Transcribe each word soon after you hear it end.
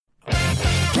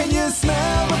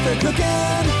cooking.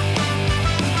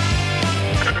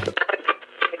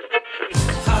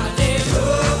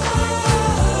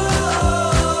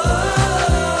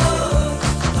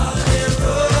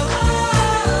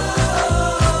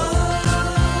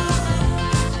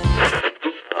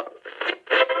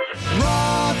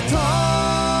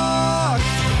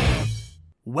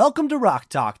 Welcome to Rock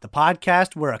Talk, the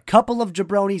podcast where a couple of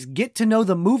jabronis get to know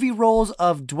the movie roles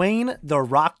of Dwayne "The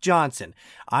Rock" Johnson.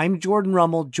 I'm Jordan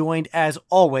Rummel, joined as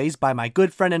always by my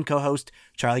good friend and co-host,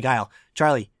 Charlie Guile.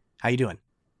 Charlie, how you doing?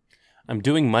 I'm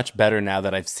doing much better now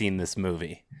that I've seen this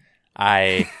movie.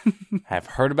 I have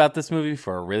heard about this movie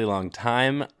for a really long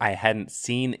time. I hadn't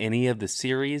seen any of the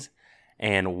series,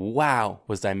 and wow,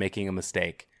 was I making a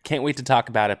mistake. Can't wait to talk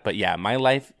about it, but yeah, my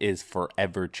life is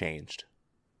forever changed.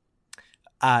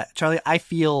 Charlie, I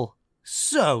feel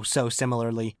so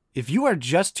similarly. If you are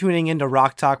just tuning into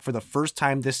Rock Talk for the first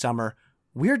time this summer,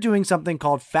 we're doing something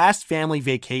called Fast Family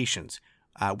Vacations,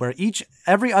 where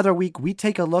every other week we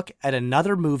take a look at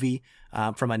another movie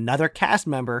from another cast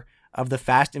member of the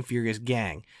Fast and Furious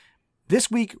gang.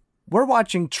 This week, we're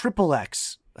watching Triple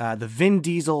X, the Vin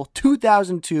Diesel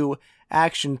 2002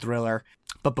 action thriller.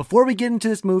 But before we get into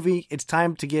this movie, it's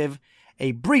time to give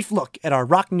a brief look at our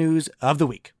rock news of the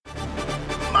week.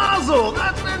 Mazel!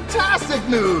 That's fantastic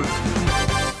news!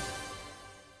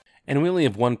 And we only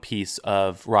have one piece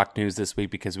of rock news this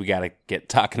week because we got to get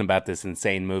talking about this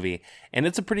insane movie. And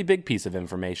it's a pretty big piece of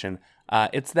information.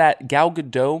 It's that Gal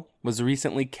Gadot was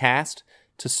recently cast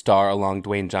to star along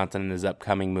Dwayne Johnson in his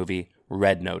upcoming movie,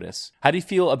 Red Notice. How do you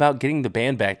feel about getting the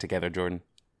band back together, Jordan?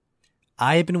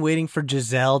 I have been waiting for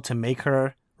Giselle to make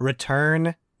her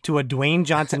return to a Dwayne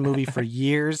Johnson movie for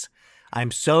years.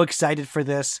 I'm so excited for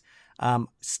this.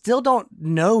 Still don't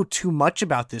know too much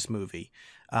about this movie,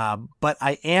 but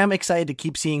I am excited to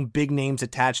keep seeing big names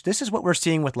attached. This is what we're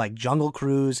seeing with like Jungle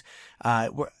Cruise,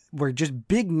 where just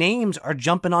big names are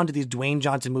jumping onto these Dwayne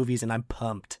Johnson movies, and I'm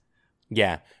pumped.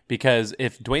 Yeah, because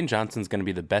if Dwayne Johnson's going to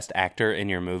be the best actor in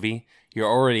your movie, you're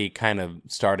already kind of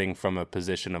starting from a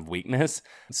position of weakness.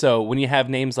 So when you have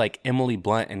names like Emily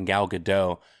Blunt and Gal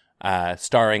Gadot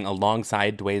starring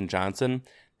alongside Dwayne Johnson,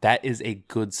 that is a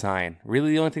good sign. Really,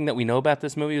 the only thing that we know about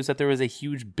this movie is that there was a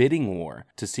huge bidding war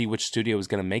to see which studio was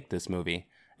going to make this movie.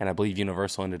 And I believe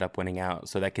Universal ended up winning out.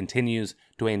 So that continues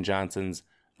Dwayne Johnson's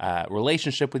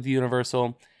relationship with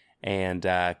Universal. And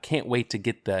can't wait to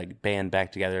get the band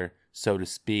back together, so to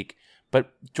speak.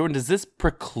 But Jordan, does this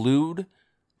preclude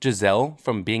Giselle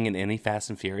from being in any Fast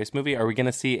and Furious movie? Are we going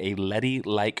to see a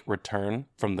Letty-like return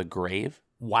from the grave?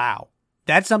 Wow.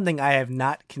 That's something I have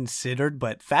not considered,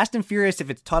 but Fast and Furious,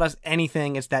 if it's taught us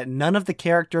anything, it's that none of the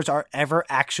characters are ever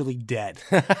actually dead.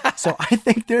 So I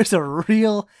think there's a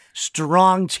real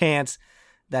strong chance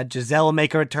that Giselle will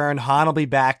make a return, Han will be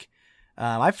back.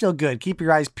 I feel good. Keep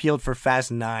your eyes peeled for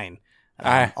Fast 9.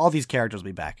 All these characters will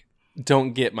be back.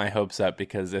 Don't get my hopes up,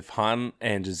 because if Han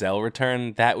and Giselle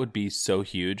return, that would be so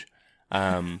huge.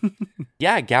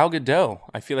 Yeah, Gal Gadot.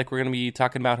 I feel like we're going to be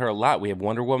talking about her a lot. We have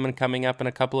Wonder Woman coming up in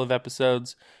a couple of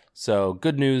episodes. So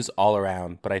good news all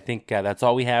around. But I think that's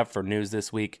all we have for news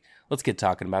this week. Let's get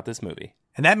talking about this movie.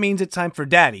 And that means it's time for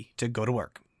Daddy to go to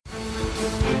work.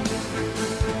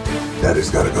 Daddy's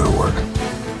gotta go to work.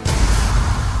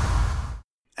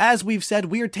 As we've said,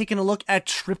 we are taking a look at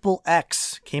Triple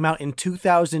X. Came out in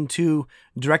 2002,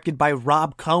 directed by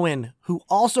Rob Cohen, who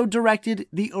also directed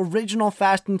the original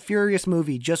Fast and Furious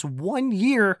movie just 1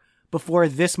 year before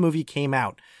this movie came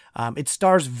out. It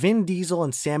stars Vin Diesel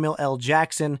and Samuel L.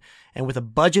 Jackson, and with a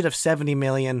budget of $70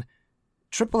 million,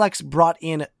 Triple X brought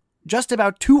in just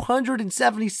about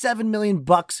 $277 million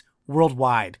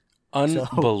worldwide.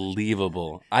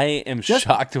 Unbelievable. I am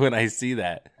shocked when I see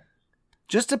that.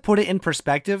 Just to put it in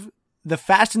perspective, the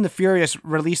Fast and the Furious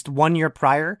released 1 year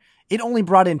prior, it only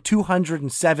brought in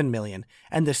 $207 million,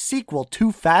 and the sequel,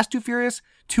 Too Fast, Too Furious,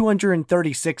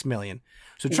 $236 million.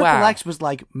 So Triple X was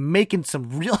like making some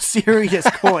real serious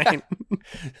coin.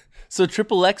 So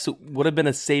Triple X would have been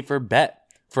a safer bet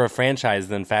for a franchise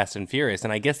than Fast and Furious,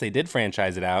 and I guess they did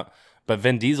franchise it out, but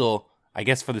Vin Diesel, I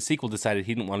guess for the sequel, decided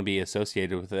he didn't want to be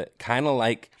associated with it, kind of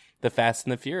like the Fast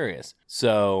and the Furious.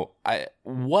 So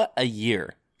what a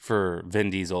year for Vin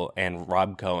Diesel and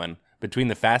Rob Cohen. Between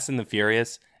the Fast and the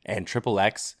Furious and Triple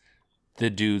X,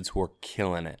 the dudes were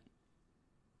killing it.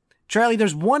 Charlie,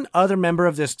 there's one other member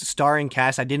of this starring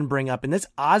cast I didn't bring up, and that's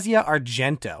Asia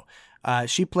Argento.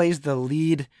 She plays the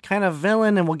lead kind of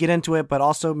villain, and we'll get into it, but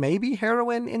also maybe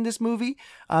heroine in this movie.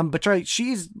 But Charlie,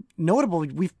 she's notable.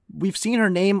 We've seen her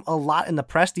name a lot in the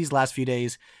press these last few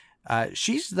days.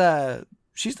 She's the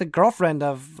girlfriend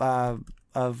of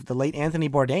the late Anthony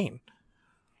Bourdain.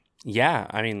 Yeah,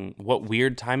 I mean, what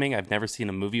weird timing. I've never seen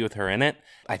a movie with her in it.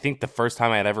 I think the first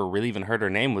time I had ever really even heard her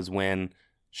name was when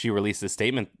she released a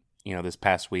statement, this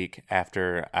past week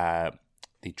after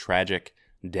the tragic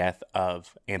death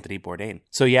of Anthony Bourdain.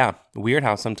 So yeah, weird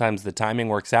how sometimes the timing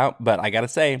works out, but I gotta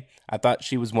say, I thought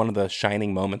she was one of the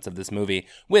shining moments of this movie,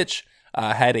 which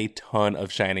had a ton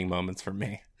of shining moments for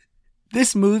me.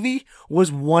 This movie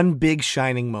was one big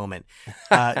shining moment,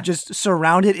 just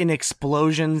surrounded in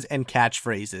explosions and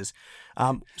catchphrases.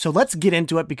 So let's get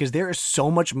into it because there is so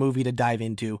much movie to dive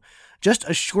into. Just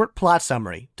a short plot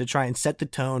summary to try and set the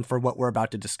tone for what we're about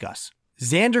to discuss.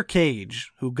 Xander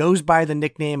Cage, who goes by the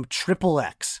nickname Triple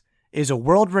X, is a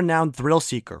world-renowned thrill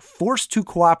seeker forced to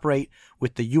cooperate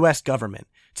with the U.S. government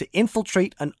to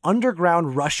infiltrate an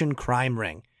underground Russian crime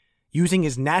ring. Using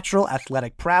his natural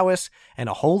athletic prowess and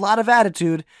a whole lot of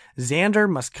attitude, Xander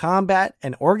must combat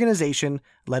an organization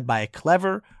led by a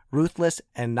clever, ruthless,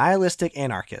 and nihilistic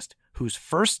anarchist whose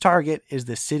first target is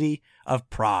the city of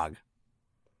Prague.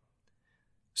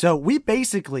 So we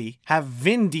basically have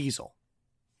Vin Diesel,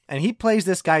 and he plays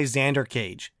this guy Xander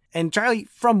Cage. And Charlie,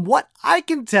 from what I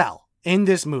can tell in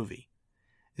this movie,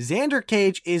 Xander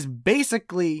Cage is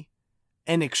basically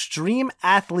an extreme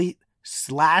athlete /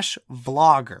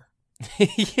 vlogger.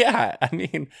 Yeah, I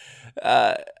mean,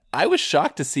 I was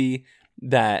shocked to see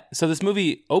that. So this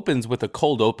movie opens with a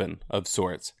cold open of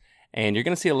sorts, and you're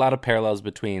going to see a lot of parallels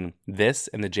between this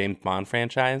and the James Bond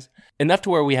franchise. Enough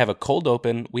to where we have a cold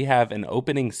open, we have an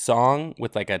opening song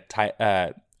with like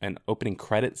an opening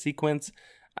credit sequence.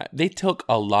 They took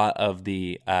a lot of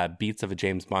the beats of a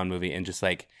James Bond movie and just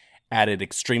like added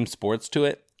extreme sports to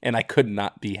it, and I could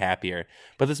not be happier.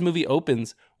 But this movie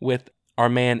opens with our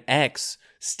man X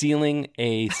stealing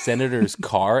a senator's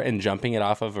car and jumping it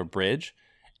off of a bridge.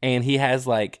 And he has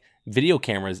like video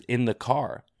cameras in the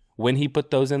car. When he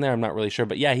put those in there, I'm not really sure.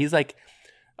 But yeah, he's like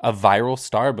a viral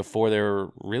star before there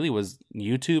really was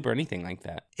YouTube or anything like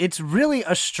that. It's really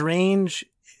a strange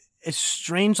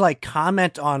like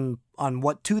comment on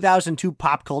what 2002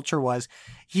 pop culture was.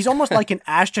 He's almost like an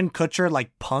Ashton Kutcher,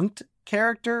 like punked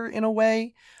character in a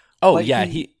way. Oh, but yeah.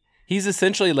 He's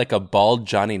essentially like a bald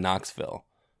Johnny Knoxville.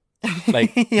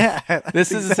 Like, yeah,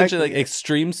 this is essentially like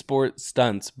extreme sport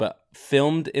stunts, but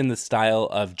filmed in the style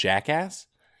of Jackass.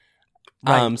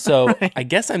 Right. So Right. I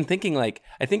guess I'm thinking like,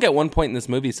 I think at one point in this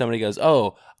movie, somebody goes,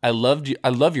 "Oh, I love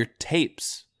your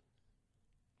tapes."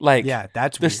 Like, yeah,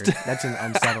 that's weird. That's an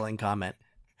unsettling comment.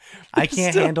 I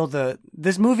can't handle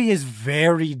this movie is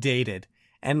very dated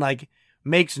and like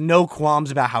makes no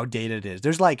qualms about how dated it is.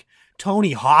 There's like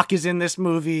Tony Hawk is in this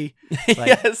movie. Like,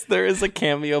 yes, there is a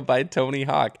cameo by Tony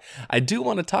Hawk. I do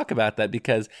want to talk about that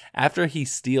because after he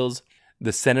steals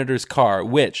the senator's car,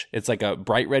 which it's like a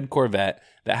bright red Corvette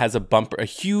that has a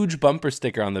huge bumper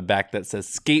sticker on the back that says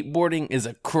 "Skateboarding is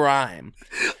a crime."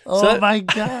 Oh my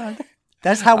God.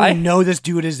 That's how we know this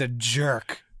dude is a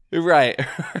jerk. Right,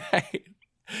 right.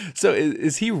 So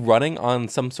is he running on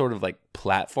some sort of like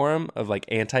platform of like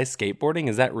anti-skateboarding?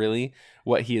 Is that really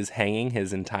what he is hanging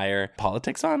his entire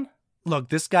politics on? Look,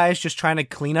 this guy is just trying to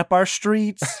clean up our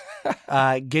streets,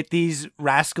 get these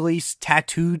rascally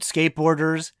tattooed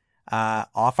skateboarders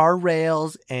off our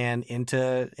rails and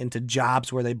into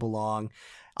jobs where they belong.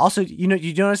 Also, you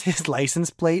notice his license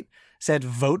plate said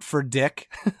 "Vote for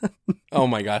Dick." Oh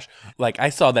my gosh. Like I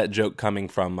saw that joke coming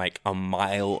from like a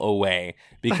mile away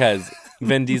because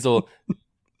Vin Diesel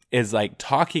is like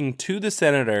talking to the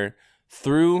senator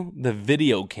through the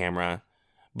video camera,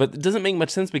 but it doesn't make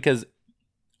much sense because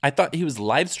I thought he was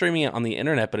live streaming it on the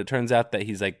internet, but it turns out that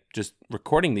he's like just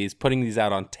recording these, putting these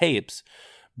out on tapes,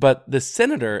 but the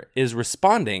senator is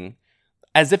responding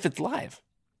as if it's live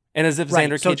and as if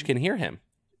Xander Cage can hear him.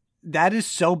 That is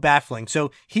so baffling.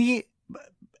 So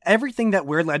everything that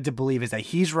we're led to believe is that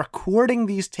he's recording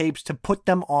these tapes to put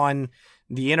them on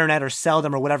the internet or sell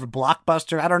them or whatever.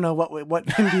 Blockbuster. I don't know what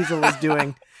Vin Diesel is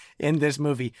doing in this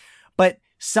movie, but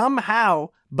somehow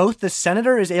both the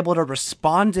senator is able to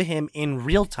respond to him in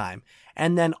real time.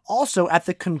 And then also at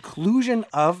the conclusion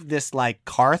of this like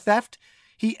car theft,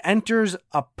 he enters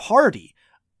a party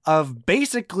of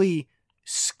basically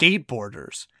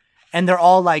skateboarders. And they're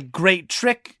all like, "Great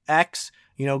trick, X.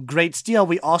 Great steal.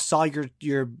 We all saw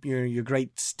your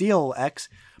great steal, X."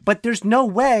 But there's no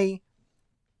way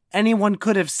anyone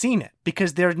could have seen it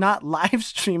because they're not live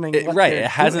streaming. Right. It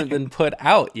hasn't been put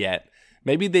out yet.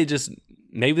 Maybe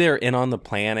they're in on the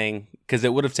planning because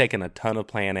it would have taken a ton of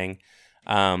planning.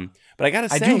 But I gotta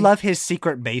say, I do love his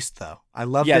secret base, though. I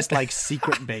love this like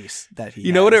secret base that he.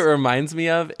 You know what it reminds me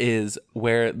of is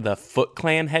where the Foot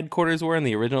Clan headquarters were in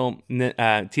the original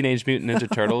Teenage Mutant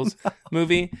Ninja Turtles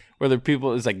movie, where the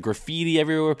people is like graffiti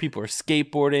everywhere. People are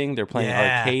skateboarding. They're playing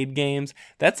arcade games.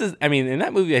 I mean, in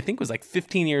that movie, I think was like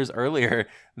 15 years earlier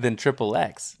than Triple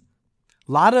X.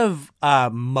 A lot of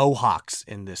mohawks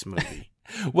in this movie.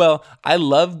 Well, I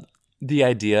love the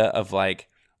idea of like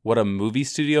what a movie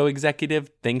studio executive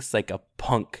thinks like a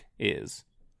punk is.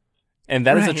 And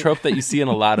that is a trope that you see in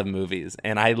a lot of movies,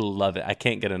 and I love it. I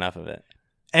can't get enough of it.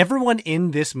 Everyone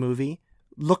in this movie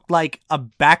looked like a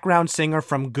background singer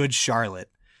from Good Charlotte.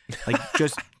 Like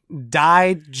just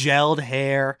dyed, gelled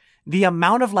hair. The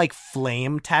amount of like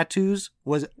flame tattoos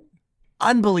was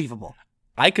unbelievable.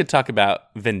 I could talk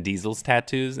about Vin Diesel's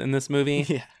tattoos in this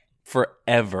movie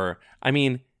forever. I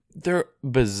mean, they're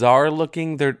bizarre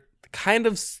looking. They're kind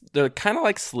of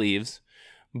like sleeves,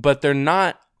 but they're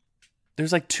not.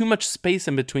 There's like too much space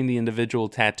in between the individual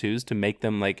tattoos to make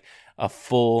them like a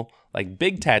full like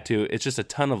big tattoo. It's just a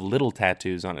ton of little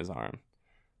tattoos on his arm.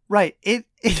 Right.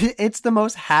 It's the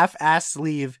most half-ass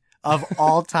sleeve of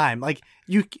all time. Like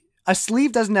a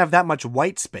sleeve doesn't have that much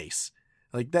white space.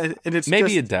 Like that, and it's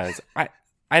maybe it does.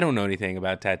 I don't know anything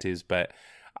about tattoos, but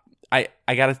I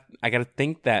gotta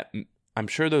think that I'm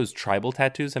sure those tribal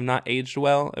tattoos have not aged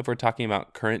well if we're talking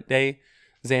about current day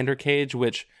Xander Cage,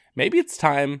 which maybe it's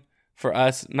time for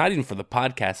us, not even for the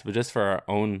podcast, but just for our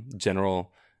own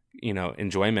general,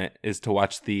 enjoyment, is to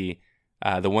watch the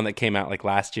one that came out like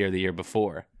last year or the year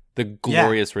before. The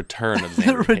glorious return of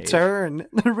Xander Cage.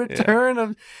 The return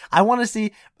of. I want to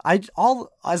see. As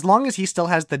long as he still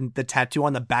has the tattoo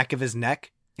on the back of his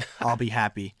neck, I'll be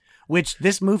happy. Which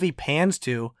this movie pans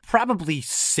to probably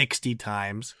 60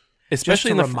 times,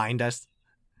 especially just to remind us.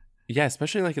 Yeah,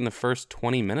 especially like in the first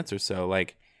 20 minutes or so.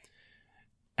 Like,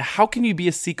 how can you be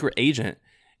a secret agent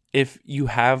if you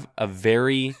have a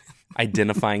very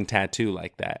identifying tattoo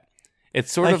like that?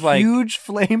 It's sort of like huge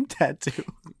flame tattoo.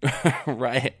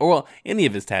 Right. Or, well, any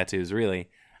of his tattoos, really.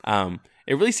 It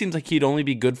really seems like he'd only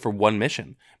be good for one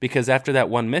mission, because after that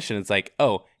one mission, it's like,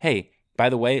 oh, hey, by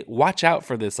the way, watch out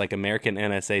for this like American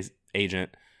NSA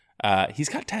agent. He's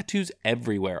got tattoos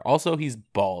everywhere. Also, he's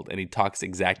bald and he talks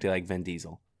exactly like Vin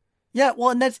Diesel. Yeah, well,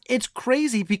 and it's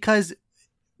crazy because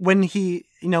when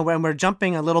when we're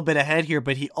jumping a little bit ahead here,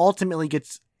 but he ultimately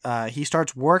he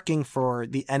starts working for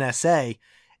the NSA.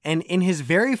 And in his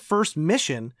very first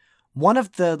mission, one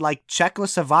of the like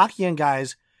Czechoslovakian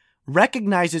guys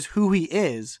recognizes who he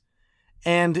is,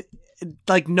 and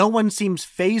like no one seems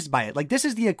fazed by it. Like this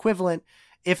is the equivalent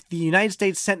if the United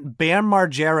States sent Bam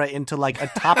Margera into like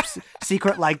a top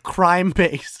secret like crime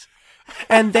base,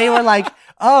 and they were like,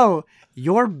 "Oh,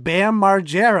 you're Bam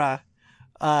Margera.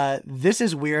 This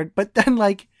is weird," but then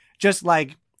like just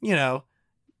like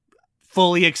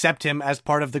fully accept him as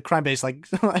part of the crime base, like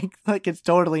it's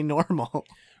totally normal.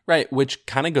 Right, which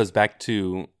kind of goes back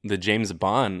to the James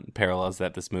Bond parallels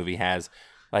that this movie has.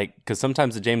 Like, because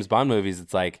sometimes the James Bond movies,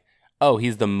 it's like, oh,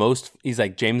 he's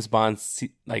like James Bond's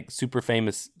like super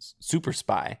famous super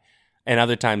spy, and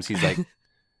other times he's like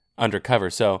undercover.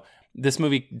 So this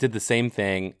movie did the same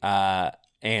thing,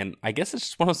 and I guess it's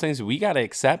just one of those things we got to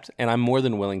accept, and I'm more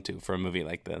than willing to for a movie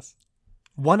like this.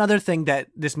 One other thing that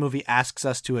this movie asks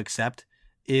us to accept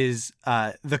is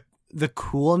the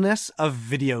coolness of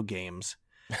video games,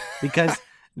 because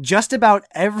just about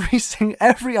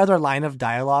every other line of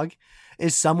dialogue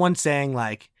is someone saying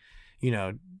like,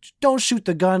 don't shoot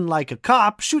the gun like a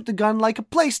cop, shoot the gun like a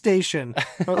PlayStation.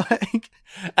 Or like,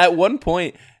 at one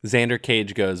point, Xander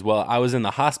Cage goes, "Well, I was in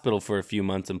the hospital for a few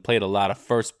months and played a lot of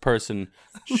first-person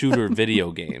shooter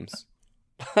video games."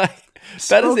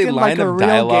 That is a line of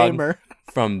dialogue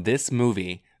from this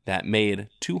movie that made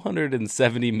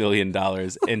 $270 million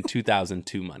in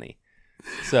 2002 money.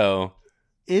 So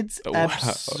it's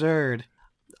absurd.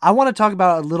 I want to talk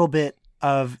about a little bit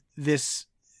of this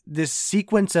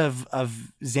sequence of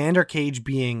Xander Cage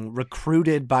being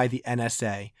recruited by the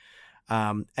NSA.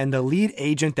 And the lead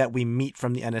agent that we meet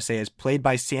from the NSA is played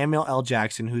by Samuel L.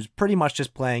 Jackson, who's pretty much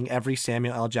just playing every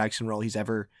Samuel L. Jackson role he's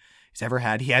ever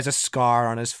had. He has a scar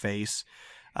on his face.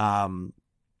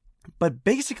 But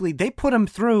basically they put him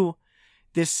through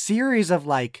this series of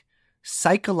like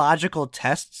psychological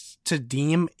tests to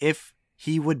deem if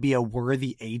he would be a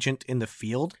worthy agent in the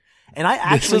field. And I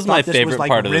actually this was my favorite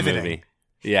part of the movie.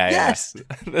 Yeah. Yes. Yeah.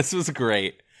 This was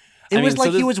great. It was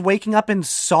like he was waking up in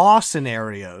Saw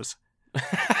scenarios.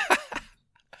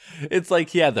 It's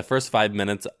like, the first 5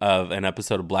 minutes of an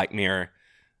episode of Black Mirror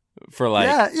for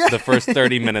like the first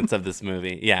 30 minutes of this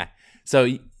movie. Yeah. So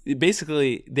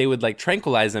basically, they would like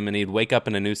tranquilize him, and he'd wake up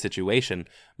in a new situation.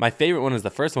 My favorite one is the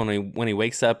first one when he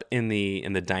wakes up in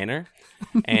the diner,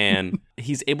 and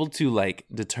he's able to like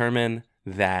determine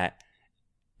that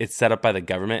it's set up by the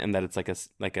government and that it's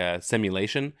like a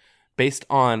simulation based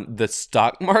on the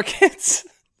stock markets.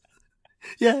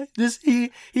 Yeah,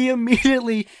 he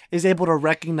immediately is able to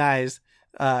recognize,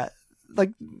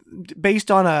 like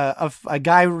based on a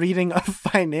guy reading a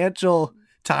Financial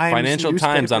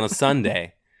Times on a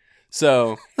Sunday.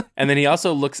 So, and then he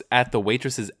also looks at the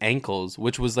waitress's ankles,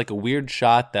 which was like a weird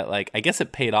shot that like, I guess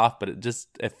it paid off, but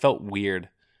it felt weird.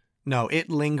 No, it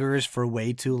lingers for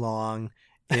way too long.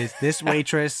 Is this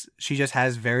waitress, she just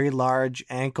has very large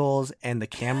ankles, and the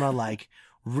camera like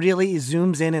really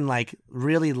zooms in and like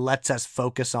really lets us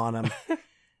focus on them.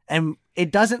 And it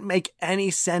doesn't make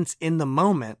any sense in the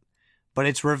moment, but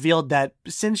it's revealed that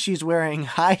since she's wearing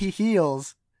high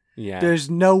heels, there's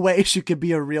no way she could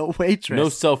be a real waitress. No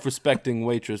self-respecting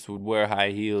waitress would wear high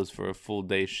heels for a full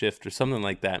day shift or something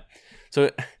like that.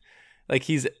 So like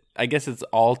I guess it's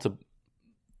all to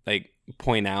like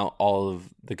point out all of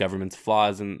the government's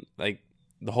flaws, and like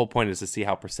the whole point is to see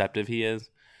how perceptive he is.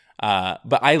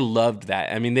 But I loved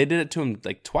that. I mean, they did it to him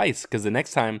like twice, because the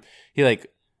next time he like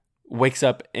wakes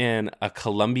up in a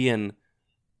Colombian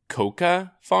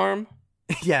coca farm.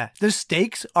 Yeah, the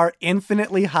stakes are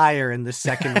infinitely higher in the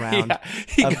second round.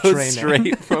 He goes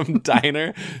straight from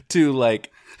diner to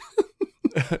like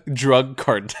drug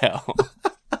cartel.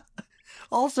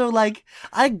 Also, like,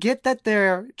 I get that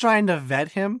they're trying to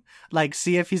vet him, like,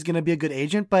 see if he's going to be a good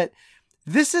agent, but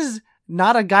this is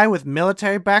not a guy with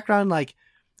military background. Like,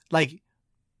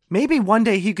 maybe one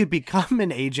day he could become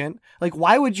an agent. Like,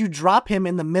 why would you drop him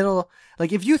in the middle?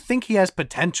 Like, if you think he has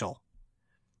potential,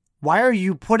 why are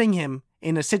you putting him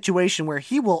in a situation where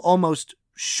he will almost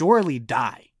surely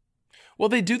die? Well,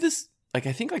 they do this, like,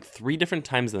 I think like 3 different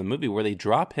times in the movie where they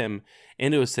drop him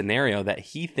into a scenario that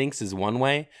he thinks is one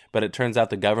way, but it turns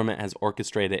out the government has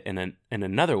orchestrated it in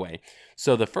another way.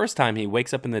 So the first time he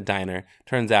wakes up in the diner,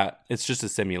 turns out it's just a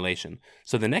simulation.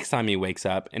 So the next time he wakes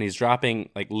up and he's dropping,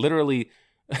 like, literally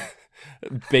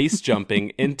base jumping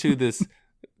into this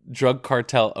drug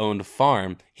cartel owned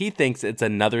farm, he thinks it's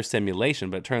another simulation,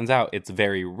 but it turns out it's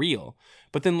very real.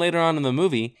 But then later on in the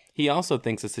movie, he also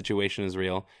thinks the situation is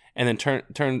real, and then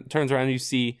turns around and you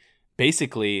see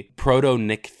basically proto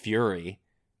Nick Fury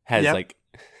has like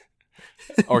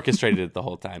orchestrated it the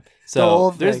whole time.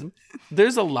 So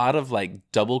there's a lot of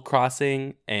like double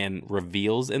crossing and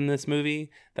reveals in this movie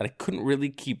that I couldn't really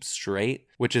keep straight,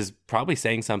 which is probably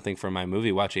saying something for my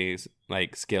movie watching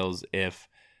like skills if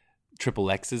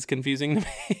Triple X is confusing to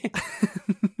me.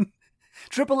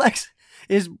 Triple X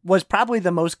was probably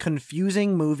the most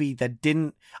confusing movie that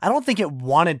I don't think it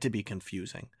wanted to be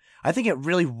confusing. I think it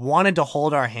really wanted to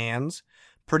hold our hands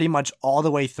pretty much all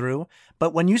the way through.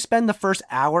 But when you spend the first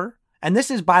hour, and this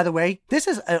is, by the way, this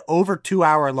is an over 2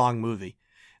 hour long movie.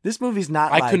 This movie's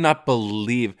not I could not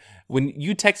believe when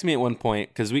you text me at one point,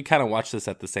 because we kind of watched this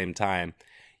at the same time.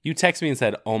 You text me and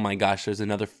said, "Oh my gosh, there's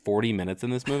another 40 minutes in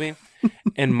this movie."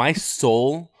 And my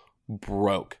soul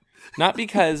broke. Not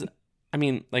because, I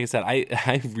mean, like I said,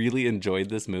 I really enjoyed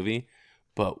this movie,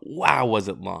 but wow, was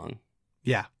it long.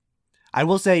 Yeah. I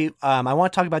will say, I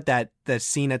want to talk about the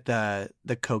scene at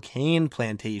the cocaine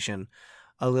plantation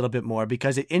a little bit more,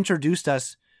 because it introduced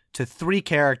us to 3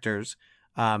 characters.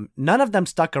 None of them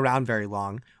stuck around very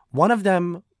long. One of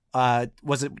them,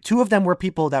 2 of them were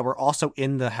people that were also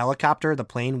in the helicopter, the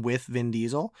plane with Vin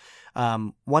Diesel.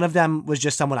 One of them was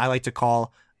just someone I like to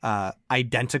call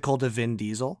identical to Vin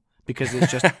Diesel, because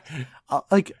it's just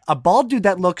like a bald dude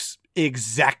that looks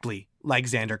exactly like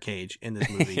Xander Cage in this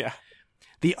movie. Yeah.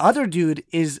 The other dude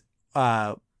is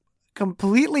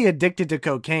completely addicted to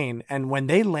cocaine, and when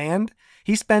they land,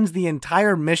 he spends the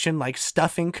entire mission like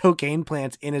stuffing cocaine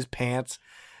plants in his pants.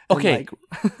 Okay.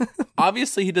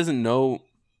 Obviously, he doesn't know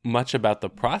much about the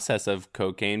process of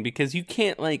cocaine, because you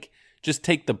can't like just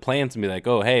take the plants and be like,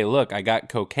 "Oh, hey, look, I got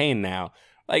cocaine now."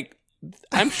 Like,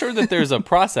 I'm sure that there's a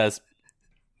process,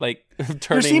 like turning.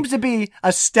 There seems to be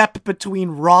a step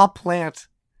between raw plant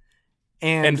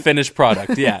and finished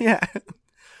product. Yeah. Yeah.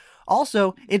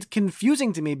 Also, it's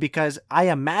confusing to me because I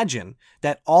imagine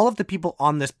that all of the people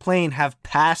on this plane have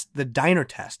passed the diner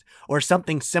test or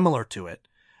something similar to it.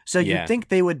 So you'd think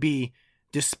they would be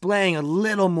displaying a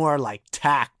little more like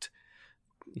tact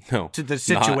to the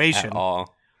situation.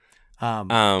 Not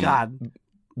at all. God.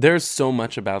 There's so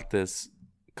much about this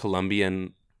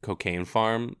Colombian cocaine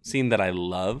farm scene that I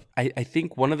love. I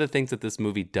think one of the things that this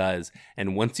movie does,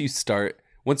 and once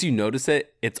once you notice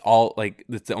it, it's all like,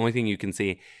 that's the only thing you can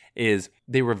see is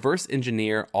they reverse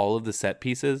engineer all of the set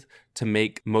pieces to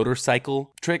make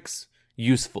motorcycle tricks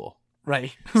useful.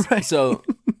 Right. Right. So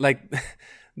like,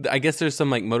 I guess there's some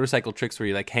like motorcycle tricks where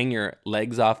you like hang your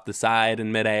legs off the side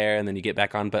in midair and then you get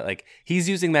back on. But like he's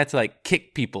using that to like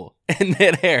kick people in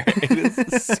midair. It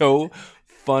is so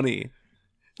funny.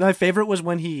 My favorite was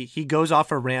when he goes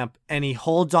off a ramp and he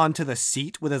holds onto the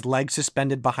seat with his legs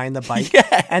suspended behind the bike,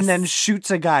 Yes. and then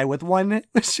shoots a guy with one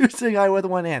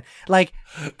hand. Like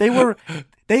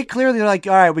they clearly are like,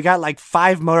 all right, we got like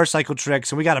 5 motorcycle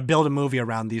tricks and we got to build a movie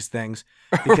around these things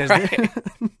because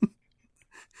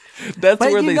That's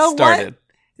But where you they know started.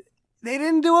 what? They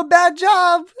didn't do a bad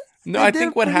job. No, They I did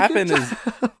think a what pretty happened good is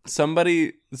job.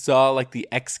 somebody saw like the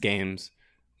X Games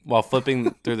while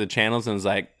flipping through the channels and was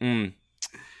like,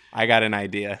 I got an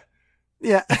idea.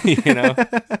 Yeah. You know?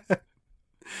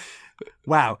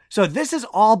 Wow. So this is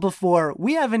all before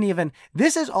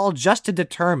this is all just to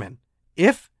determine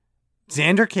if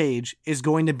Xander Cage is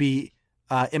going to be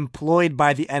employed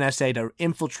by the NSA to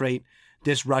infiltrate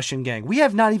this Russian gang. We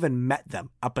have not even met them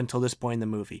up until this point in the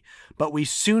movie, but we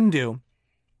soon do.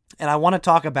 And I want to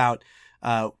talk about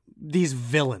these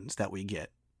villains that we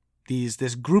get.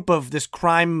 This group of this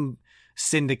crime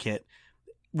syndicate.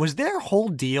 Was their whole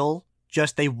deal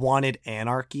just they wanted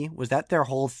anarchy? Was that their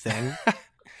whole thing?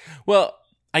 Well,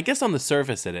 I guess on the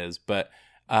surface it is, but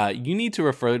you need to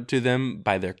refer to them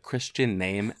by their Christian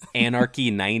name,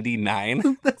 Anarchy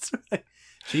 99. That's right.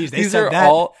 Jeez, they These said are that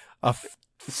all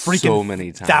freaking so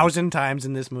many times. 1,000 times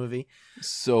in this movie.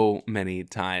 So many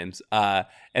times. And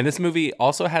this movie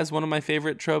also has one of my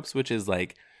favorite tropes, which is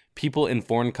like people in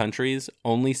foreign countries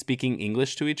only speaking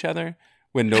English to each other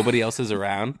when nobody else is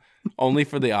around, only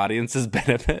for the audience's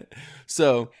benefit.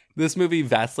 So this movie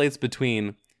vacillates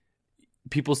between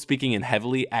people speaking in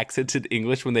heavily accented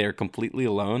English when they are completely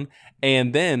alone,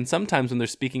 and then sometimes when they're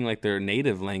speaking like their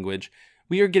native language,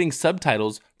 we are getting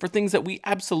subtitles for things that we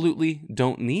absolutely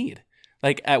don't need.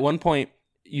 Like at one point,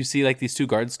 you see like these 2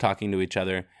 guards talking to each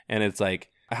other, and it's like,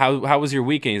 how was your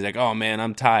weekend? He's like, oh man,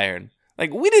 I'm tired.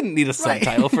 Like, we didn't need a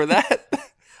subtitle for that.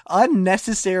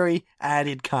 Unnecessary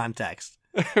added context.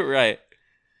 Right.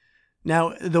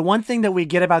 Now, the one thing that we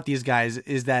get about these guys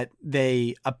is that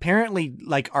they apparently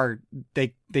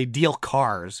they deal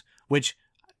cars, which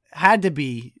had to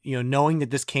be, knowing that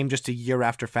this came just a year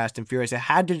after Fast and Furious,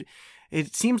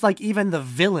 it seems like even the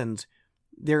villains,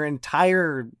 their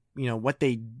entire, what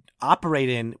they operate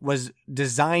in was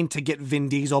designed to get Vin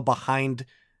Diesel behind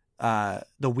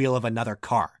the wheel of another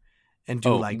car and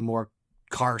do like more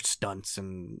car stunts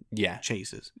and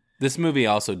chases. This movie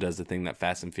also does the thing that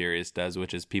Fast and Furious does,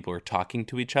 which is people are talking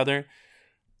to each other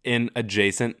in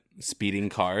adjacent speeding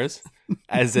cars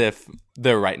as if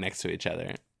they're right next to each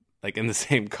other, like in the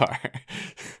same car.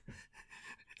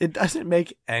 It doesn't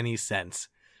make any sense.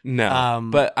 No,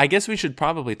 but I guess we should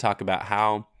probably talk about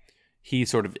how he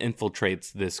sort of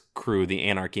infiltrates this crew, the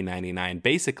Anarchy 99.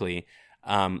 Basically,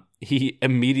 he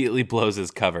immediately blows his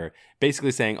cover,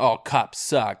 basically saying, "Oh, cops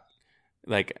suck."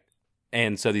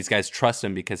 And so these guys trust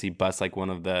him because he busts like one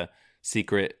of the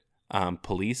secret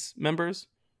police members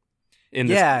in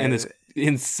this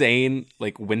insane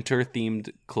like winter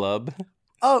themed club.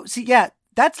 Oh, see, yeah,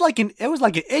 that's like it was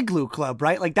like an igloo club,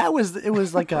 right? Like that was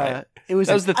like right. That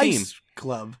was the theme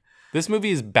club. This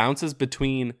movie bounces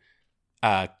between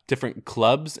different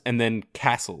clubs and then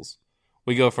castles.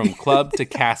 We go from club to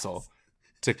castle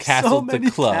to castle so many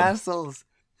to club. Castles.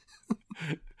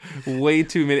 Way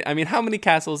too many. I mean, how many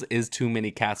castles is too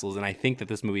many castles? And I think that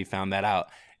this movie found that out.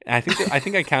 And I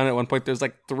think I counted at one point. There's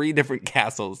like 3 different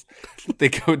castles they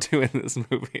go to in this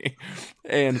movie,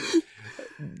 and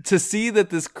to see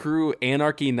that this crew,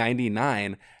 Anarchy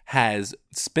 99, has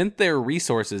spent their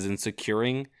resources in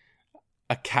securing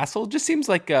a castle just seems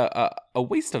like a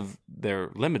waste of their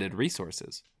limited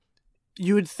resources.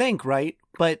 You would think, right?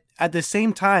 But at the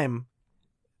same time,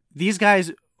 these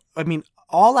guys, I mean,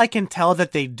 all I can tell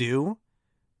that they do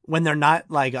when they're not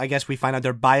like, I guess we find out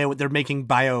they're making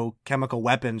biochemical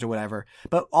weapons or whatever,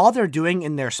 but all they're doing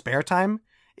in their spare time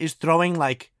is throwing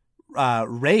like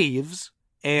raves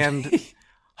and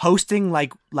hosting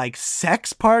like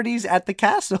sex parties at the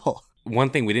castle. One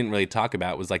thing we didn't really talk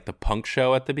about was like the punk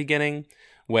show at the beginning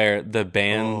where the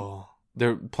band,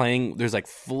 they're playing, there's like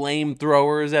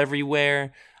flamethrowers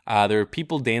everywhere. There are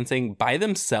people dancing by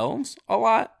themselves a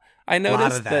lot. I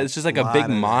noticed that it's just like a big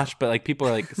mosh, but like people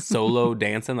are like solo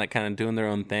dancing, like kind of doing their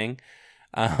own thing.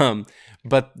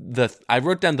 But I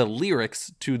wrote down the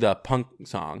lyrics to the punk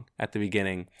song at the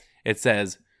beginning. It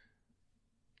says,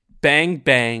 "Bang,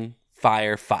 bang,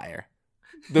 fire, fire."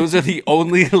 Those are the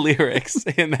only lyrics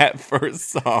in that first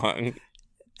song.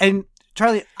 And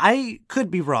Charlie, I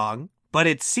could be wrong, but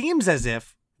it seems as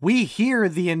if we hear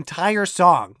the entire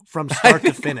song from start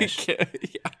to finish. Yeah.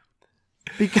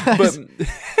 Because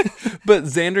But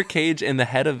Xander Cage and the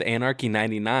head of Anarchy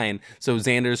 99, so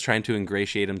Xander's trying to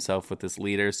ingratiate himself with this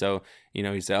leader. So,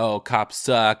 he said, oh, cops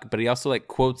suck. But he also like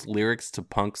quotes lyrics to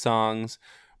punk songs.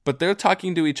 But they're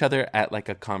talking to each other at like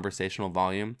a conversational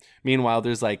volume. Meanwhile,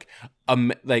 there's like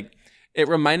it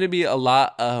reminded me a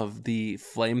lot of the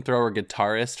flamethrower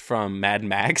guitarist from Mad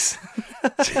Max.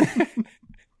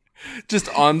 Just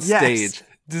on stage. Yes.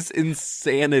 Just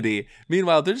insanity.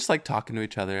 Meanwhile, they're just like talking to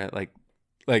each other at like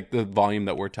the volume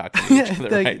that we're talking to each other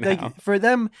right now. For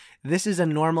them, this is a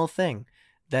normal thing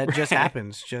that just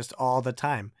happens just all the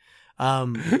time.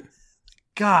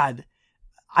 God,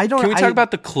 I don't. Can we talk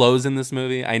about the clothes in this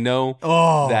movie? I know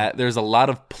Oh. that there's a lot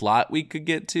of plot we could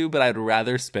get to, but I'd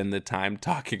rather spend the time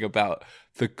talking about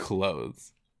the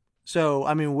clothes. So,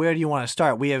 I mean, where do you want to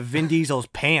start? We have Vin Diesel's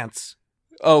pants.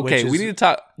 Okay, Which we is- need to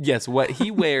talk. Yes, what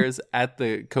he wears at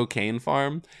the cocaine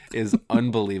farm is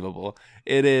unbelievable.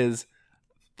 It is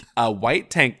a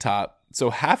white tank top, so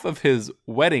half of his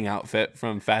wedding outfit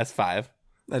from Fast 5.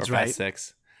 That's or right. Fast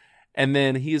 6. And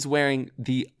then he is wearing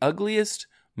the ugliest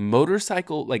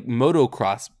motorcycle, like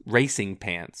motocross racing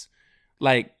pants.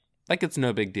 Like it's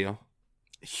no big deal.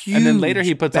 Huge And then later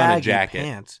he puts on a baggy jacket.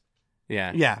 Pants.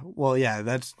 Yeah. Yeah, well, yeah,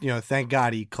 that's, thank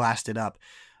God he classed it up.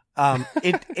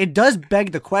 It does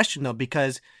beg the question, though,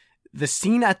 because the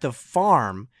scene at the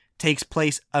farm takes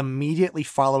place immediately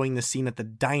following the scene at the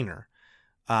diner.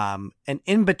 And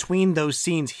in between those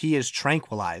scenes, he is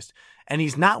tranquilized. And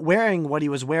he's not wearing what he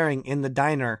was wearing in the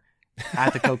diner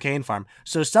at the cocaine farm.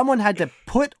 So someone had to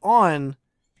put on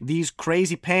these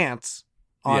crazy pants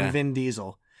on Yeah. Vin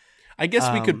Diesel. I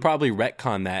guess we could probably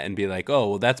retcon that and be like, oh,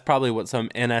 well, that's probably what some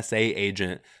NSA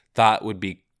agent thought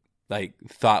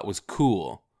was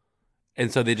cool.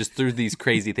 And so they just threw these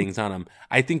crazy things on him.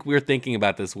 I think we're thinking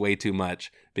about this way too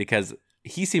much because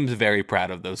he seems very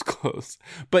proud of those clothes.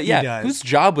 But He yeah, does. whose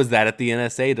job was that at the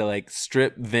NSA to like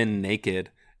strip Vin naked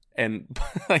and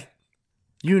like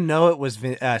It was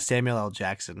Samuel L.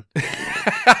 Jackson.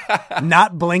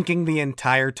 Not blinking the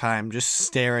entire time, just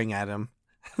staring at him.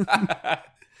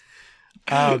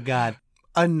 Oh, God.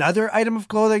 Another item of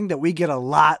clothing that we get a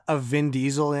lot of Vin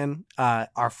Diesel in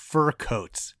are fur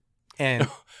coats. And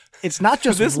it's not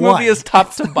just this one. movie is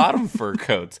top to bottom fur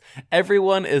coats.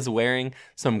 Everyone is wearing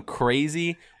some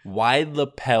crazy wide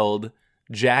lapelled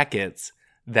jackets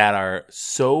that are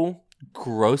so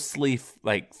grossly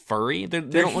like furry. They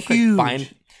don't look huge. like fine.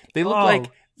 They look Oh. like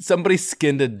somebody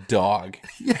skinned a dog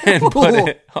and put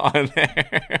it on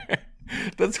there.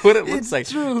 That's what it looks It's like.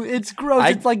 true. It's gross.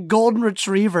 It's like golden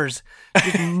retrievers.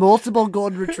 Just multiple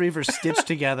golden retrievers stitched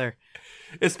together.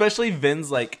 Especially Vin's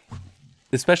like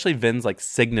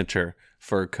signature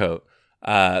fur coat.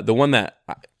 The one that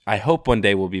I hope one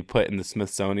day will be put in the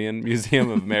Smithsonian Museum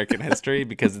of American History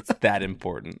because it's that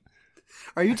important.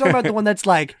 Are you talking about the one that's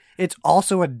like, it's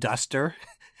also a duster?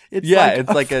 It's It's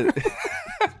like a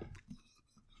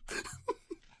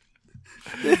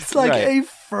It's like Right. a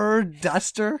fur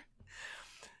duster.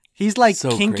 He's like So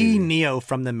kinky crazy. Neo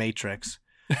from The Matrix.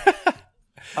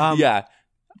 yeah.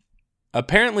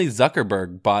 Apparently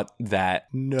Zuckerberg bought that.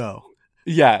 No.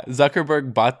 Yeah,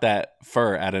 Zuckerberg bought that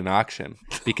fur at an auction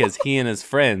because he and his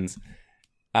friends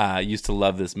used to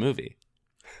love this movie.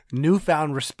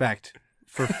 Newfound respect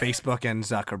for Facebook and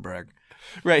Zuckerberg.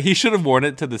 Right, he should have worn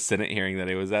it to the Senate hearing that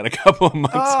he was at a couple of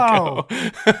months Oh.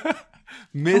 ago.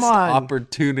 Missed on.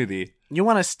 opportunity. You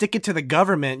want to stick it to the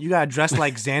government, you got to dress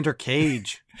like Xander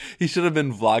Cage. He should have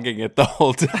been vlogging it the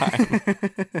whole time.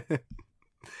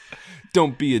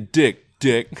 Don't be a dick.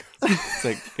 It's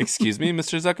like, excuse me,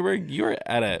 Mr. Zuckerberg, you're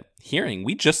at a hearing.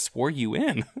 We just swore you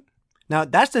in. Now,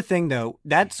 that's the thing, though.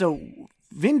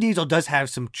 Vin Diesel does have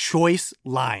some choice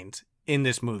lines in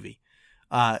this movie.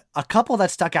 A couple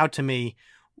that stuck out to me.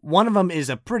 One of them is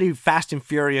a pretty Fast and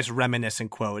Furious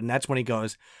reminiscent quote, and that's when he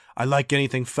goes, "I like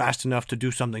anything fast enough to do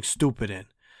something stupid in."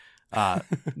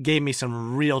 Gave me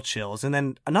some real chills. And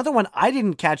then another one I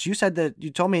didn't catch. You said that you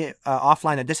told me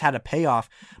offline that this had a payoff,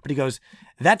 but he goes,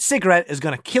 "That cigarette is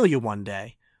gonna kill you one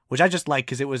day," which I just like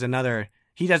because it was another.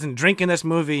 He doesn't drink in this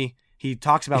movie. He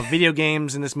talks about video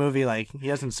games in this movie. Like, he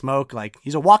doesn't smoke. Like,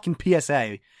 he's a walking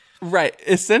PSA. Right.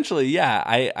 Essentially, yeah.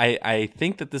 I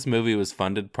think that this movie was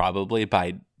funded probably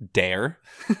by Dare.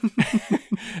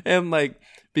 And like,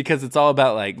 because it's all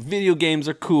about like video games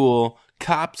are cool,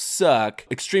 cops suck,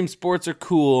 extreme sports are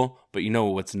cool, but you know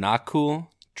what's not cool?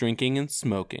 Drinking and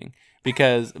smoking.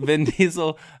 Because Vin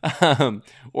Diesel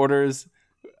orders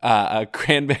a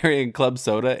cranberry and club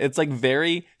soda. It's like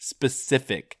very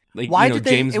specific. Like, Why you know, did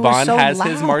they- James it was Bond so has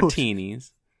his loud.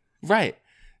 martinis. Right.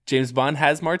 James Bond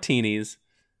has martinis.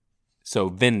 So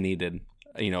Vin needed,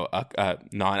 you know, a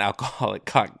non-alcoholic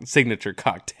signature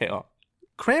cocktail.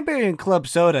 Cranberry and club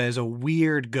soda is a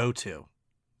weird go-to.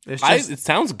 It's It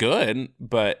sounds good,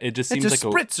 but it just seems it's a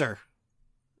like spritzer.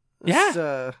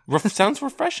 Yeah. It's, sounds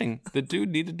refreshing. The dude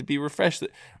needed to be refreshed.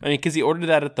 I mean, because he ordered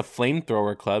that at the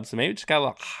Flamethrower Club, so maybe it just got a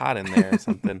little hot in there or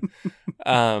something.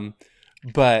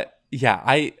 But yeah,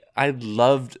 I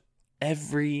loved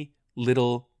every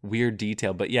little weird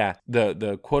detail. But yeah,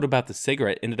 the quote about the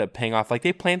cigarette ended up paying off. Like,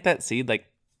 they plant that seed like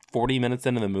 40 minutes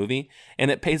into the movie,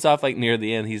 and it pays off like near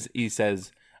the end. He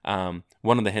says, one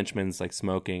of the henchmen's like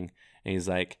smoking, and he's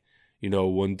like, you know,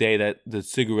 one day that the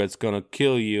cigarette's gonna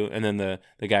kill you. And then the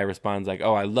guy responds like,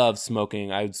 oh, I love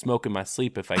smoking. I would smoke in my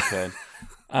sleep if I could.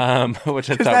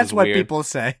 Which I thought that's was what weird. people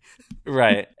say.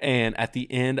 Right. And at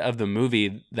the end of the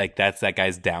movie, like, that's that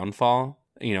guy's downfall.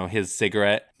 You know, his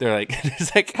cigarette. They're like,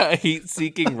 there's like a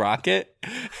heat-seeking rocket.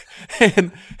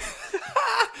 And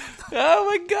oh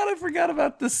my God, I forgot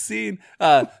about this scene.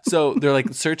 So they're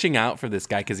like searching out for this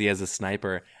guy because he has a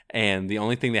sniper. And the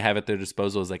only thing they have at their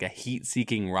disposal is like a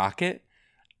heat-seeking rocket.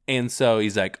 And so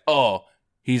he's like, oh,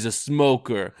 he's a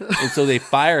smoker. And so they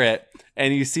fire it.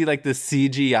 And you see like the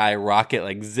CGI rocket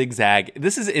like zigzag.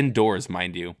 This is indoors,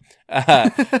 mind you.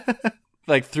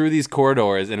 Like through these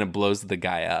corridors, and it blows the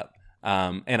guy up.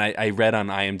 And I read on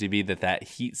IMDb that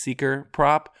heat seeker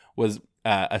prop was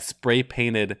a spray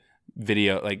painted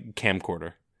video, like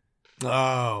camcorder.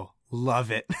 Oh, love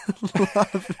it.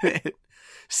 Love it.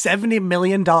 $70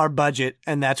 million budget,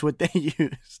 and that's what they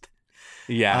used.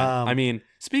 Yeah. I mean,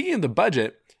 speaking of the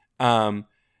budget, they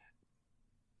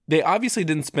obviously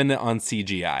didn't spend it on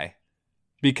CGI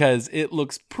because it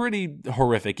looks pretty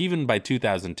horrific, even by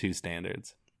 2002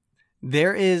 standards.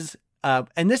 There is,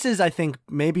 and this is, I think,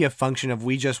 maybe a function of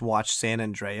we just watched San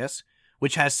Andreas,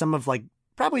 which has some of like,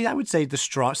 probably I would say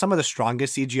some of the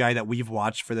strongest CGI that we've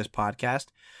watched for this podcast.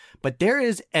 But there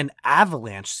is an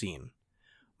avalanche scene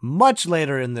much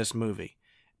later in this movie.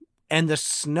 And the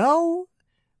snow,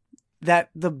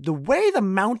 that the way the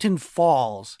mountain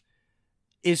falls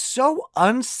is so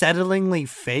unsettlingly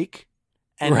fake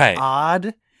and Right.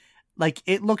 odd. Like,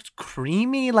 it looked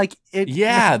creamy. Like it.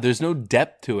 Yeah, there's no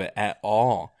depth to it at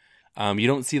all. You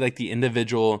don't see like the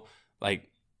individual like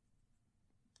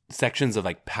sections of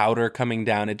like powder coming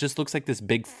down. It just looks like this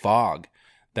big fog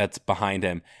that's behind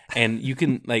him, and you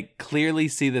can like clearly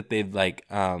see that they've like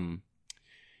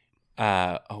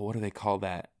what do they call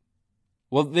that?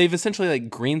 Well, they've essentially like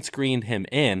green screened him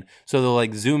in, so they'll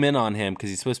like zoom in on him because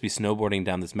he's supposed to be snowboarding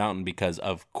down this mountain, because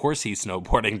of course he's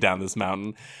snowboarding down this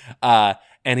mountain,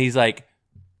 and he's like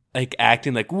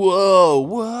acting like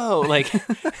whoa, like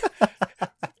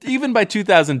even by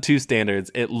 2002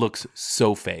 standards, it looks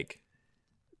so fake.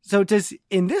 So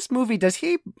in this movie, does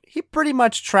he pretty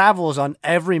much travels on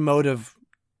every mode of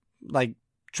like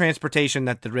transportation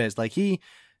that there is? Like, he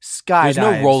skydives. There's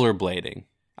no rollerblading.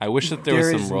 I wish that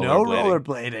there was some rollerblading. No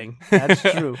rollerblading. That's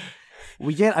true.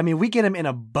 we get him in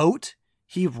a boat.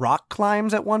 He rock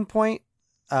climbs at one point.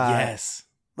 Yes.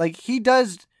 Like, he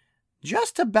does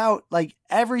just about like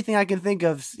everything I can think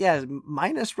of. Yeah,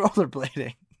 minus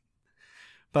rollerblading.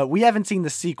 But we haven't seen the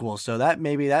sequel, so that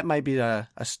might be a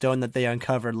stone that they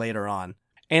uncovered later on.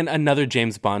 And another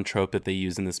James Bond trope that they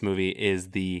use in this movie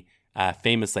is the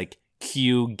famous like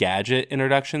Q gadget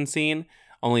introduction scene.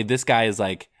 Only this guy is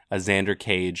like a Xander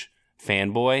Cage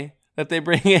fanboy that they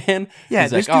bring in. Yeah,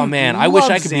 he's like, this oh dude man, I wish I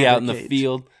loves could be out in Xander the Cage.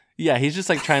 field. Yeah, he's just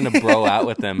like trying to bro out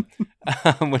with them,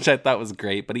 which I thought was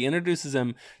great. But he introduces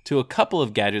him to a couple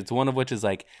of gadgets, one of which is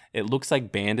like, it looks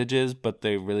like bandages, but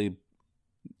they're really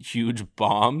huge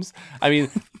bombs. I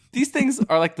mean, these things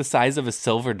are like the size of a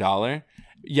silver dollar,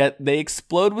 yet they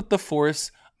explode with the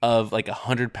force of like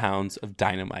 100 pounds of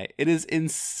dynamite. It is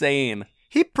insane.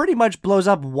 He pretty much blows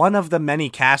up one of the many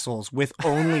castles with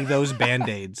only those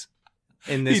band-aids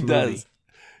in this movie.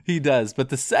 He does. But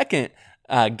the second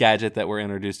gadget that we're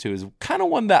introduced to is kind of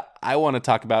one that I want to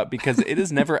talk about because it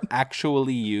is never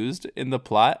actually used in the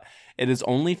plot. It is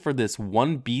only for this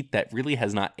one beat that really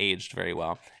has not aged very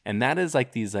well. And that is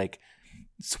like these like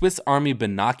Swiss Army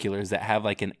binoculars that have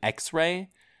like an X-ray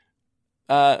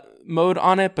mode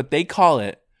on it, but they call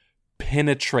it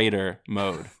penetrator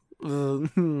mode.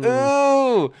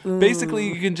 Oh, basically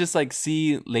you can just like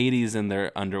see ladies in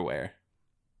their underwear.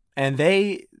 And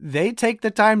they take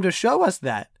the time to show us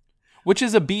that. Which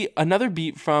is another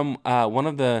beat from one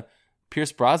of the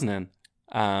Pierce Brosnan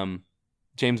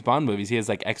James Bond movies. He has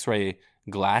like X-ray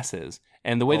glasses,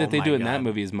 and the way that they do it in that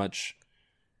movie is much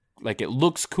like it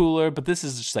looks cooler, but this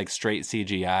is just like straight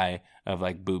CGI of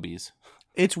like boobies.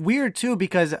 It's weird too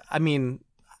because I mean,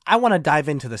 I want to dive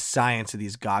into the science of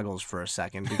these goggles for a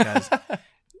second because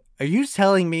are you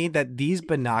telling me that these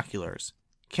binoculars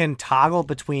can toggle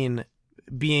between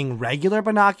being regular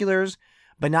binoculars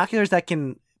that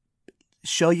can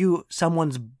show you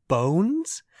someone's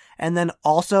bones, and then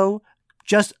also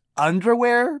just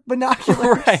underwear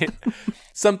binoculars? Right.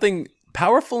 Something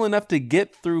powerful enough to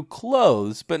get through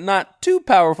clothes, but not too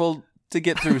powerful to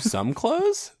get through some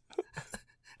clothes?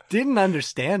 Didn't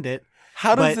understand it.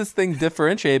 How does this thing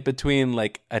differentiate between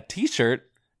like a t-shirt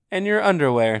and your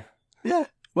underwear? Yeah.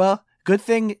 Well, good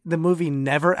thing the movie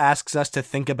never asks us to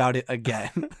think about it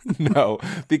again. No,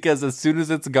 because as soon as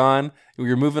it's gone,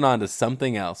 you're moving on to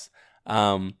something else,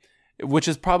 which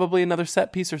is probably another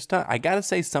set piece or stunt. I gotta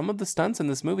say, some of the stunts in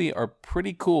this movie are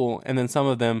pretty cool, and then some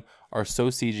of them are so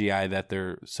CGI that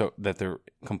they're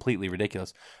completely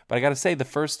ridiculous. But I gotta say, the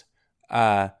first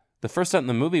stunt in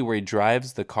the movie where he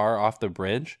drives the car off the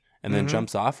bridge and then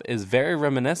jumps off is very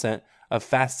reminiscent of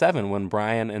Fast 7 when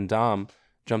Brian and Dom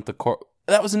jumped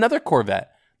that was another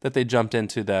Corvette that they jumped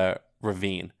into the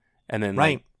ravine and then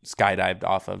like, skydived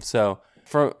off of. So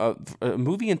for a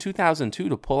movie in 2002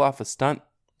 to pull off a stunt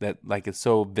that like is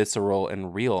so visceral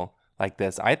and real like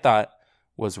this, I thought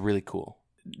was really cool.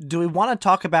 Do we want to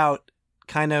talk about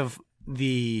kind of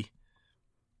Xander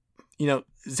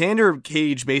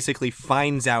Cage basically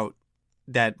finds out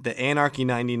that the Anarchy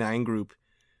 99 group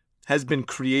has been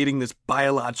creating this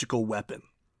biological weapon,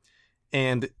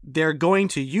 and they're going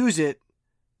to use it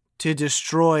to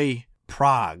destroy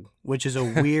Prague, which is a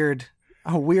weird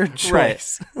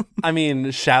choice. Right. I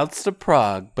mean, shouts to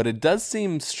Prague, but it does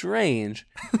seem strange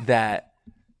that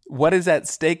what is at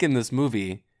stake in this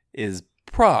movie is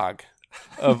Prague,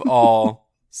 of all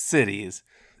cities.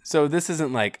 So this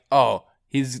isn't like,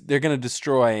 they're going to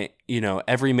destroy,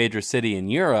 every major city in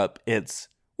Europe. It's,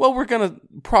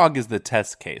 Prague is the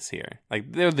test case here.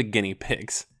 Like, they're the guinea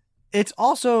pigs. It's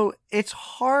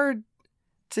hard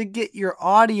to get your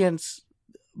audience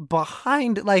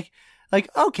behind, like,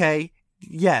 okay,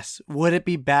 yes, would it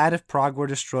be bad if Prague were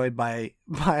destroyed by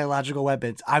biological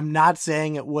weapons? I'm not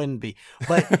saying it wouldn't be,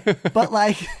 but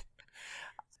like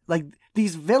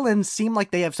these villains seem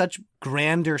like they have such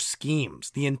grander schemes.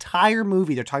 The entire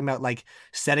movie, they're talking about like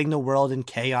setting the world in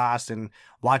chaos and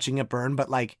watching it burn, but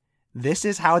like, this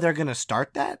is how they're going to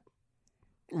start that?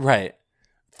 Right.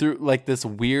 Through like this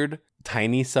weird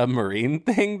tiny submarine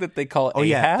thing that they call Ahab.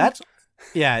 Yeah, that's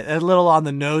a little on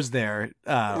the nose there.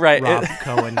 Right, Rob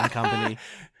Cohen and company.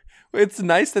 It's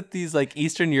nice that these like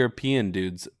Eastern European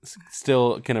dudes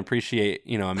still can appreciate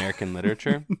American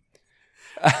literature.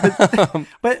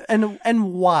 But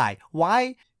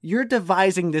why you're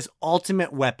devising this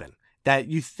ultimate weapon that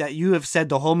you have said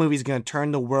the whole movie is going to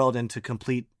turn the world into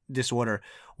complete disorder?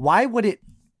 Why would it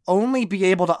only be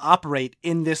able to operate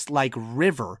in this like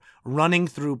river running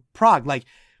through Prague? Like,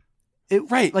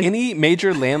 any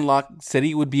major landlocked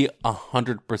city would be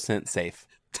 100% safe.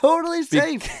 Totally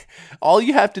safe. All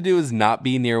you have to do is not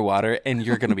be near water, and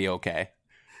you're gonna be okay.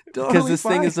 Because this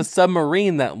thing is a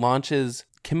submarine that launches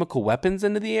chemical weapons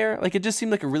into the air. Like, it just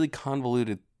seemed like a really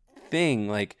convoluted thing.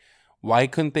 Like, why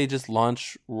couldn't they just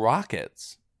launch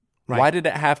rockets? Right. Why did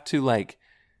it have to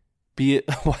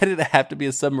be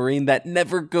a submarine that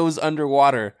never goes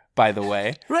underwater, by the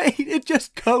way? Right, it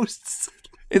just coasts.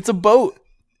 It's a boat.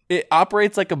 It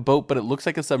operates like a boat, but it looks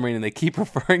like a submarine, and they keep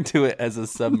referring to it as a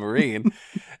submarine.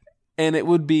 And it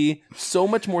would be so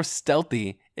much more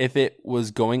stealthy if it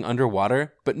was going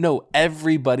underwater. But no,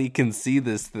 everybody can see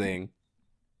this thing.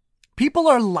 People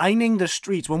are lining the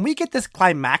streets. When we get this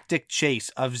climactic chase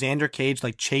of Xander Cage,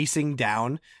 like chasing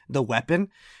down the weapon,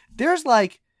 there's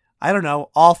like, I don't know,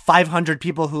 all 500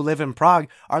 people who live in Prague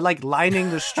are like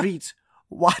lining the streets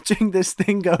watching this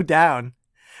thing go down.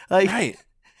 Like, right.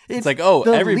 It's like,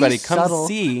 everybody come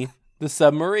see the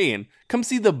submarine. Come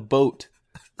see the boat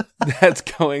that's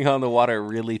going on the water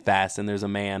really fast. And there's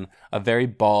a very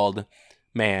bald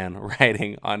man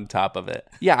riding on top of it.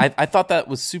 Yeah, I thought that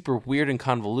was super weird and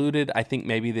convoluted. I think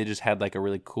maybe they just had like a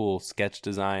really cool sketch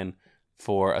design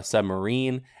for a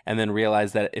submarine and then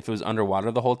realized that if it was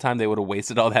underwater the whole time, they would have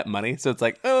wasted all that money. So it's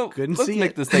like, let's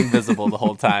make this thing visible the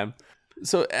whole time.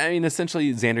 So, I mean,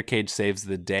 essentially, Xander Cage saves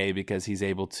the day because he's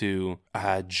able to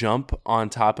jump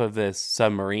on top of this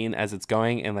submarine as it's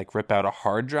going and like rip out a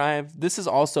hard drive. This is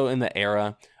also in the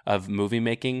era of movie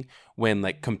making when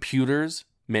like computers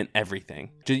meant everything.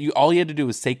 All you had to do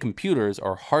was say computers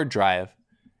or hard drive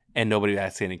and nobody would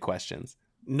ask any questions.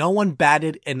 No one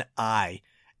batted an eye.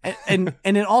 And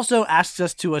it also asks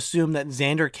us to assume that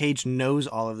Xander Cage knows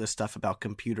all of this stuff about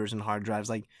computers and hard drives.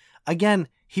 Like, again,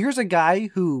 here's a guy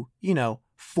who,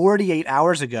 48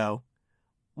 hours ago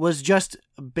was just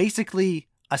basically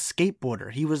a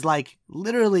skateboarder. He was like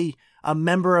literally a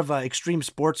member of an extreme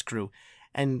sports crew.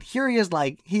 And here he is,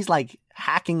 he's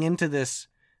hacking into this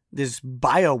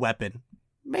bioweapon.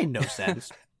 Made no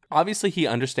sense. Obviously, he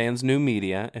understands new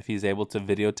media if he's able to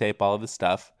videotape all of his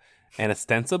stuff and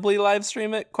ostensibly live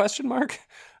stream it, ?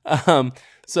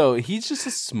 So he's just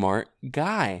a smart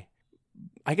guy.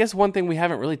 I guess one thing we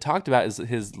haven't really talked about is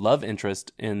his love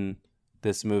interest in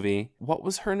this movie. What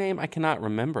was her name? I cannot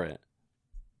remember it.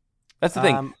 That's the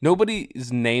thing.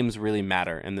 Nobody's names really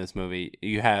matter in this movie.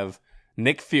 You have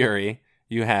Nick Fury,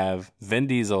 you have Vin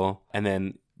Diesel, and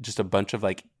then just a bunch of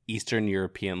Eastern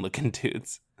European looking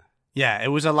dudes. Yeah, it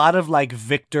was a lot of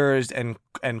Victors and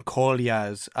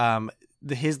Kolyas.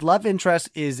 His love interest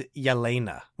is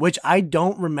Yelena, which I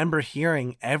don't remember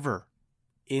hearing ever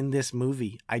in this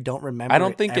movie. I don't remember. I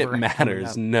don't think it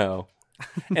matters. No.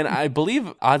 And I believe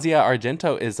Asia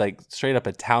Argento is straight up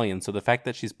Italian. So the fact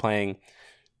that she's playing,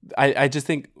 I just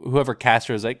think whoever cast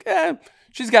her is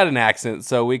she's got an accent.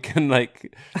 So we can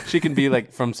she can be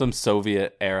from some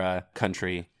Soviet era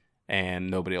country and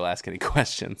nobody will ask any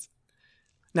questions.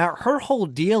 Now, her whole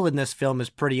deal in this film is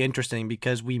pretty interesting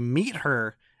because we meet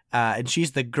her and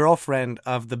she's the girlfriend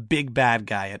of the big bad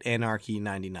guy at Anarchy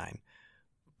 99.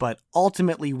 But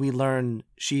ultimately, we learn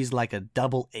she's like a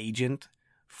double agent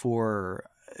for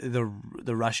the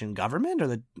Russian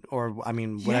government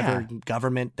whatever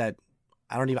government that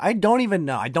I don't even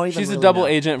know. She's really a double know.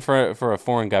 agent for a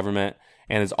foreign government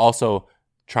and is also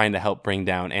trying to help bring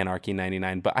down Anarchy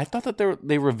 99. But I thought that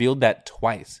they revealed that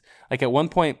twice. At one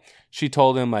point, she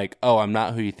told him oh, I'm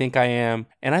not who you think I am.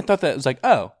 And I thought that it was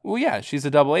oh, well, yeah, she's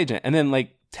a double agent. And then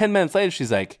 10 minutes later,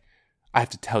 she's I have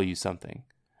to tell you something.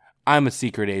 I'm a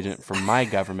secret agent for my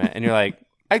government. And you're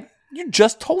you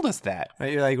just told us that.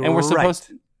 Right, you're and we're supposed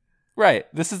to, right.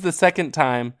 This is the second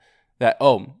time that,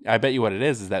 I bet you what it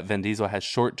is that Vin Diesel has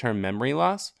short-term memory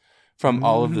loss from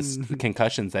all of the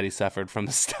concussions that he suffered from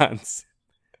the stunts.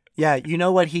 Yeah, you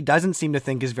know what he doesn't seem to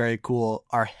think is very cool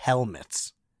are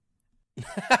helmets.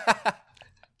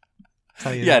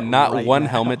 Yeah, not right one now.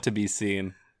 Helmet to be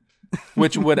seen,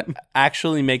 which would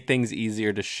actually make things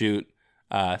easier to shoot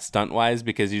stunt-wise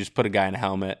because you just put a guy in a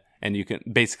helmet and you can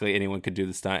basically anyone could do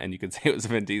the stunt and you could say it was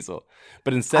Vin Diesel.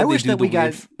 But instead they do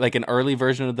an early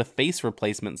version of the face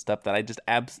replacement stuff that I just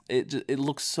it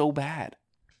looks so bad.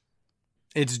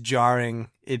 It's jarring.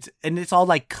 It's all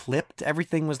clipped.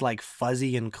 Everything was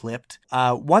fuzzy and clipped.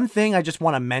 One thing I just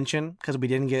want to mention because we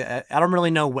didn't get. I don't really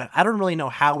know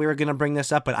how we were going to bring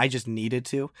this up, but I just needed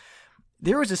to.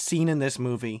 There was a scene in this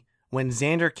movie when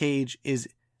Xander Cage is,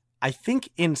 I think,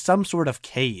 in some sort of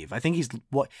cave. I think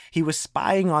he was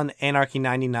spying on Anarchy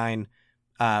 99,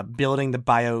 building the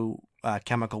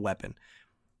biochemical weapon.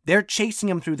 They're chasing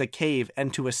him through the cave,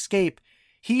 and to escape,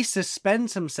 he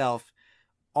suspends himself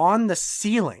on the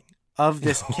ceiling of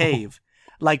this cave,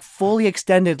 fully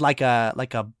extended like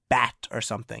a bat or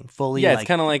something. Fully, yeah, it's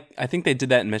kind of I think they did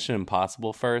that in Mission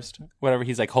Impossible first. Whatever,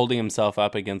 he's holding himself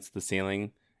up against the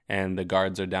ceiling, and the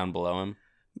guards are down below him.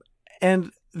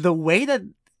 And the way that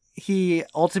he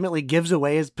ultimately gives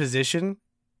away his position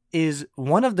is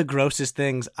one of the grossest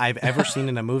things I've ever seen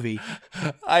in a movie.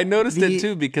 I noticed it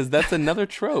too because that's another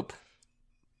trope.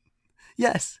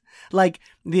 Yes.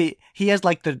 He has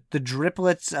the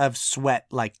driplets of sweat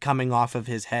coming off of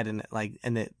his head and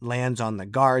it lands on the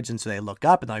guards and so they look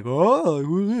up and oh,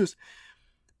 who's this?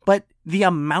 But the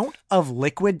amount of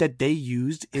liquid that they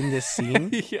used in this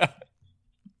scene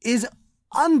is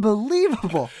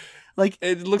unbelievable.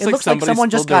 It looks like someone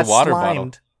just got water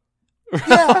slimed. Bottle.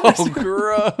 Yeah. Oh,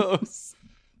 gross.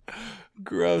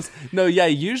 Gross. No, yeah,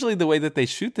 usually the way that they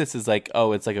shoot this is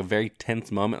it's a very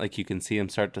tense moment. You can see him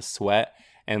start to sweat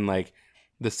and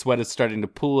the sweat is starting to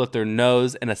pool at their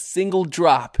nose and a single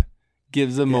drop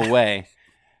gives them away.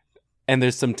 And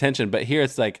there's some tension. But here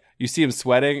it's you see him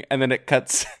sweating and then it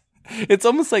cuts. It's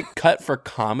almost cut for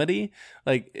comedy.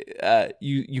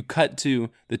 You cut to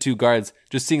the two guards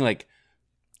just seeing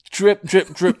drip,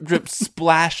 drip, drip, drip,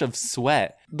 splash of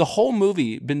sweat. The whole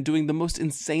movie been doing the most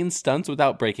insane stunts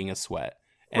without breaking a sweat.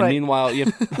 And meanwhile,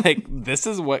 you this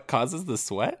is what causes the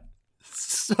sweat?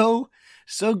 So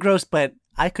gross, but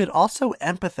I could also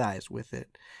empathize with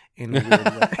it in a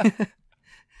weird way.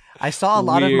 I saw a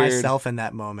lot of myself in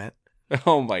that moment.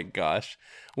 Oh my gosh.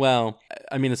 Well,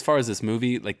 I mean, as far as this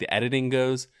movie, the editing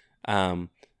goes,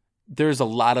 there's a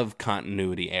lot of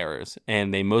continuity errors,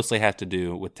 and they mostly have to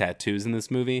do with tattoos in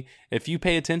this movie. If you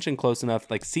pay attention close enough,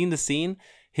 scene to scene,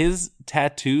 his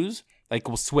tattoos like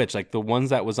will switch. Like the ones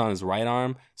that was on his right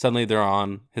arm, suddenly they're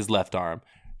on his left arm.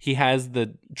 He has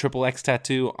the XXX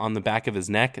tattoo on the back of his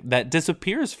neck that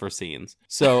disappears for scenes.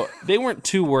 So they weren't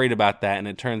too worried about that, and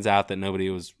it turns out that nobody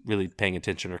was really paying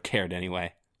attention or cared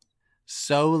anyway.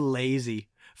 So lazy.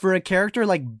 For a character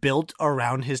like built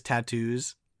around his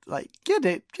tattoos, like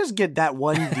just get that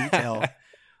one detail.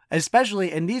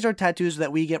 Especially, and these are tattoos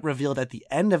that we get revealed at the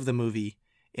end of the movie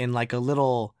in like a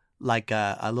little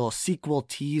sequel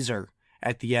teaser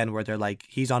at the end where they're like,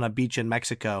 he's on a beach in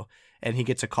Mexico and he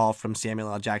gets a call from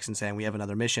Samuel L. Jackson saying we have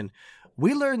another mission.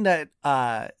 We learned that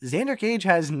Xander Cage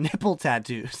has nipple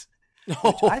tattoos,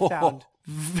 which I found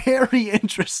very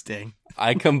interesting.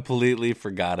 I completely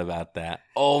forgot about that.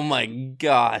 Oh my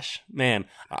gosh, man!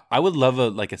 I would love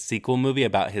a sequel movie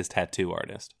about his tattoo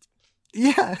artist.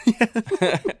 Yeah.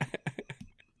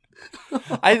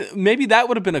 Maybe that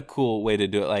would have been a cool way to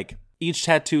do it. Like each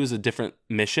tattoo is a different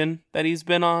mission that he's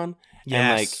been on,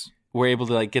 and like we're able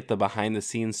to like get the behind the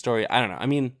scenes story. I don't know. I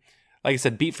mean, like I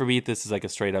said, beat for beat, this is like a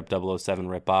straight up 007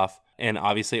 ripoff, and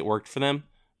obviously it worked for them.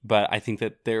 But I think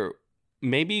that there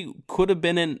maybe could have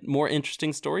been a more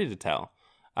interesting story to tell.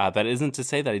 That isn't to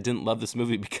say that I didn't love this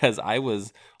movie, because I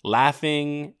was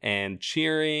laughing and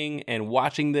cheering and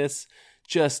watching this.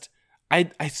 Just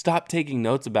I stopped taking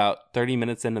notes about 30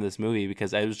 minutes into this movie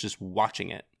because I was just watching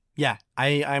it. Yeah,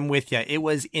 I'm with you. It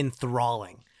was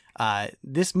enthralling.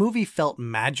 This movie felt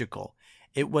magical.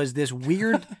 It was this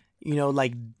weird,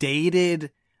 like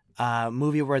dated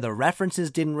movie where the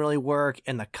references didn't really work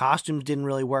and the costumes didn't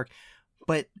really work.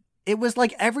 But it was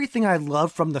like everything I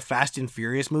love from the Fast and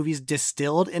Furious movies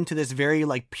distilled into this very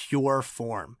like pure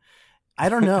form. I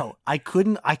don't know. I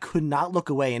could not look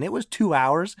away, and it was 2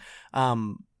 hours.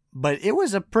 But it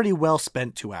was a pretty well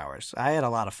spent 2 hours. I had a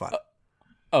lot of fun.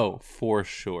 Oh, for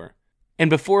sure. And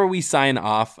before we sign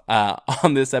off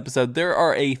on this episode, there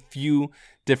are a few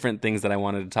different things that I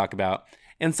wanted to talk about.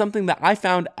 And something that I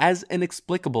found as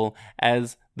inexplicable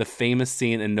as the famous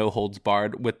scene in No Holds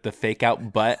Barred with the fake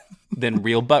out butt, then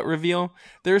real butt reveal.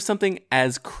 There is something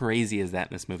as crazy as that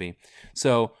in this movie.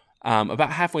 So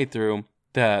about halfway through,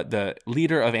 the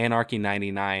leader of Anarchy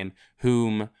 99,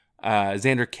 whom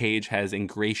Xander Cage has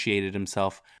ingratiated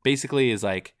himself, basically is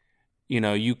like,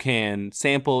 you can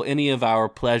sample any of our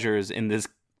pleasures in this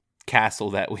castle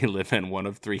that we live in, one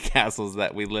of 3 castles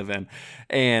that we live in.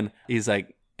 And he's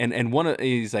like,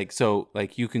 he's like, so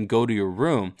like you can go to your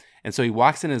room. And so he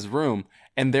walks in his room,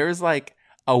 and there's like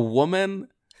a woman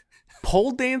pole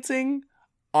dancing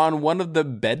on one of the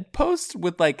bedposts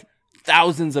with like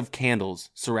thousands of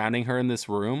candles surrounding her in this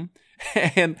room.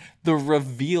 And the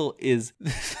reveal is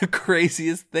the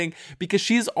craziest thing, because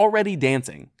she's already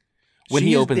dancing when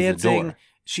he opens the door.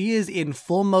 She is in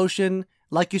full motion.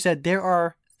 Like you said, there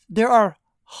are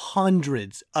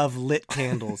hundreds of lit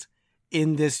candles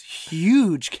in this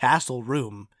huge castle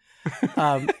room.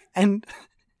 And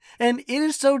it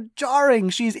is so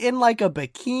jarring. She's in like a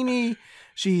bikini.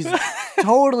 She's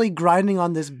totally grinding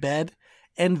on this bed,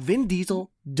 and Vin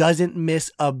Diesel doesn't miss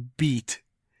a beat.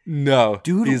 No,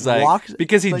 dude, he's like,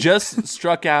 because he just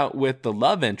struck out with the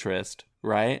love interest,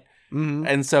 right? Mm-hmm.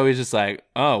 And so he's just like,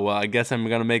 oh, well, I guess I'm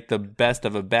going to make the best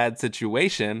of a bad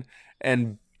situation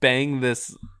and bang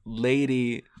this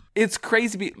lady. It's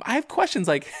crazy. I have questions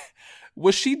like,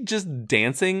 was she just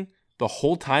dancing the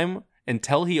whole time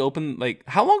until he opened? Like,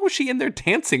 how long was she in there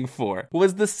dancing for?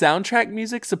 Was the soundtrack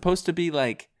music supposed to be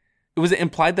like, was it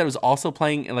implied that it was also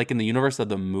playing like in the universe of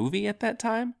the movie at that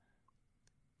time?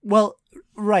 Well,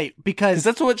 right, because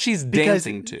that's what she's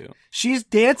dancing to. She's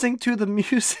dancing to the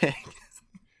music.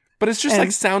 But it's just like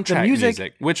soundtrack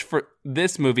music, which for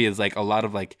this movie is like a lot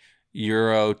of like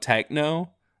Euro techno,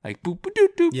 like boop boop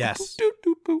doop doop, yes, boop,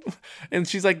 doop, doop, boop. And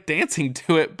she's like dancing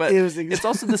to it, but it's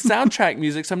also the soundtrack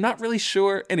music, so I'm not really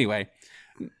sure. Anyway,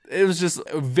 it was just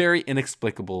a very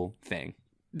inexplicable thing.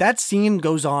 That scene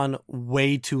goes on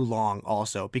way too long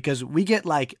also, because we get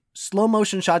like slow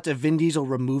motion shots of Vin Diesel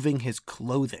removing his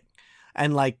clothing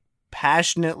and like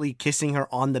passionately kissing her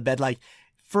on the bed. Like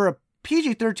for a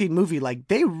PG-13 movie, like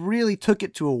they really took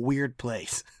it to a weird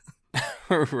place.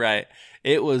 Right.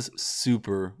 It was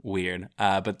super weird.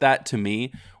 But that to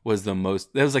me was that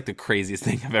was like the craziest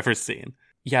thing I've ever seen.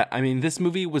 Yeah. I mean, this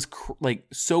movie was like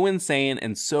so insane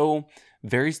and so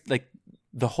very like,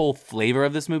 the whole flavor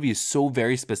of this movie is so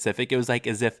very specific. It was like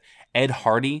as if Ed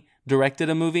Hardy directed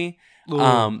a movie.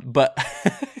 But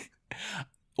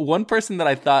one person that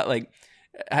I thought like,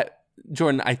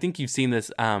 Jordan, I think you've seen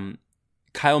this,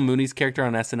 Kyle Mooney's character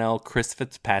on SNL, Chris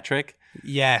Fitzpatrick.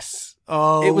 Yes.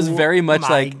 Oh, it was very much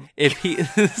like if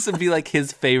this would be like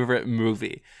his favorite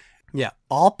movie. Yeah.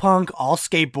 All punk, all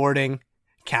skateboarding,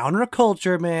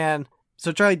 Counterculture, man.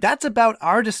 So, Charlie, that's about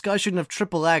our discussion of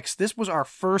Triple X. This was our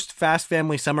first Fast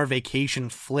Family Summer Vacation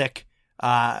flick.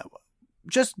 We're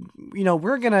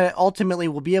going to ultimately,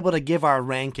 we'll be able to give our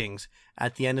rankings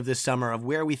at the end of this summer of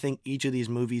where we think each of these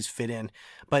movies fit in.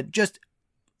 But just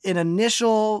an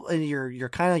initial, your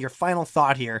final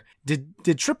thought here,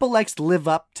 did Triple X live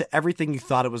up to everything you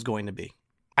thought it was going to be?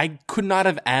 I could not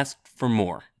have asked for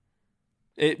more.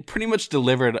 It pretty much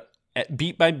delivered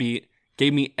beat by beat,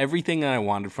 gave me everything that I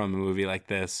wanted from a movie like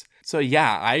this. So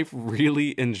yeah, I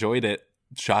really enjoyed it,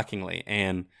 shockingly.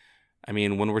 And I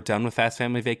mean, when we're done with Fast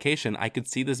Family Vacation, I could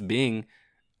see this being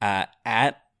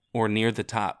at or near the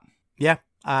top. Yeah,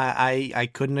 I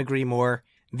couldn't agree more.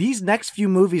 These next few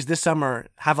movies this summer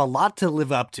have a lot to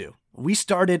live up to. We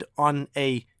started on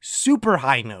a super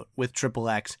high note with Triple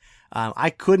X.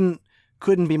 I couldn't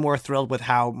be more thrilled with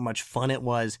how much fun it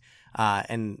was,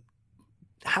 and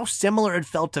how similar it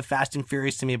felt to Fast and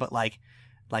Furious to me, but like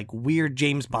weird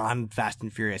James Bond Fast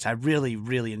and Furious. I really,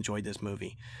 really enjoyed this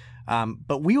movie.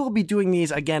 But we will be doing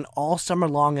these again all summer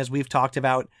long, as we've talked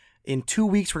about. In 2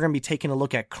 weeks, we're going to be taking a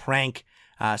look at Crank.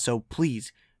 So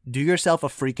please do yourself a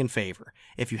freaking favor.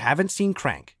 If you haven't seen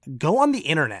Crank, go on the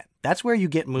internet. That's where you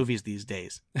get movies these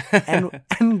days. And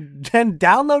then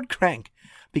download Crank,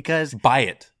 because buy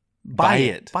it.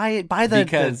 Buy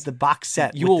the box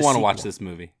set. You will want to watch this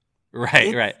movie.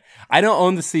 Right. I don't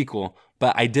own the sequel,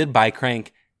 but I did buy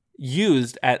Crank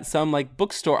used at some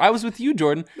bookstore. I was with you,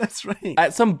 Jordan. That's right.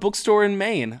 At some bookstore in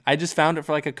Maine. I just found it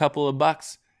for a couple of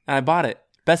bucks and I bought it.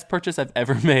 Best purchase I've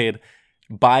ever made.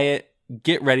 Buy it.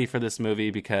 Get ready for this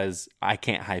movie because I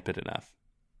can't hype it enough.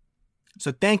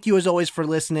 So thank you as always for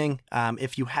listening.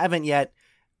 If you haven't yet,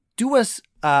 do us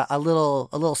a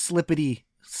little slippy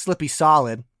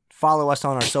solid. Follow us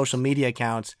on our social media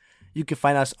accounts. You can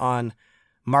find us on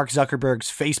Mark Zuckerberg's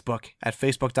Facebook at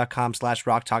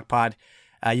facebook.com/RockTalkPod.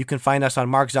 You can find us on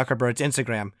Mark Zuckerberg's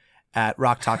Instagram at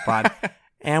RockTalkPod.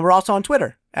 And we're also on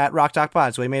Twitter at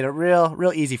RockTalkPod. So we made it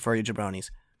real easy for you,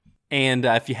 jabronis. And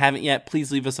if you haven't yet,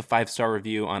 please leave us a 5-star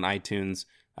review on iTunes.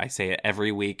 I say it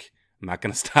every week. I'm not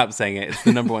going to stop saying it. It's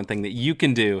the number one thing that you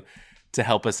can do to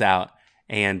help us out.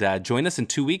 And join us in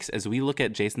 2 weeks as we look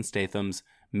at Jason Statham's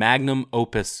magnum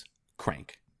opus,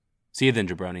 Crank. See you then,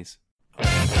 jabronis.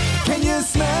 Can you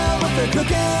smell what they're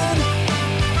cooking?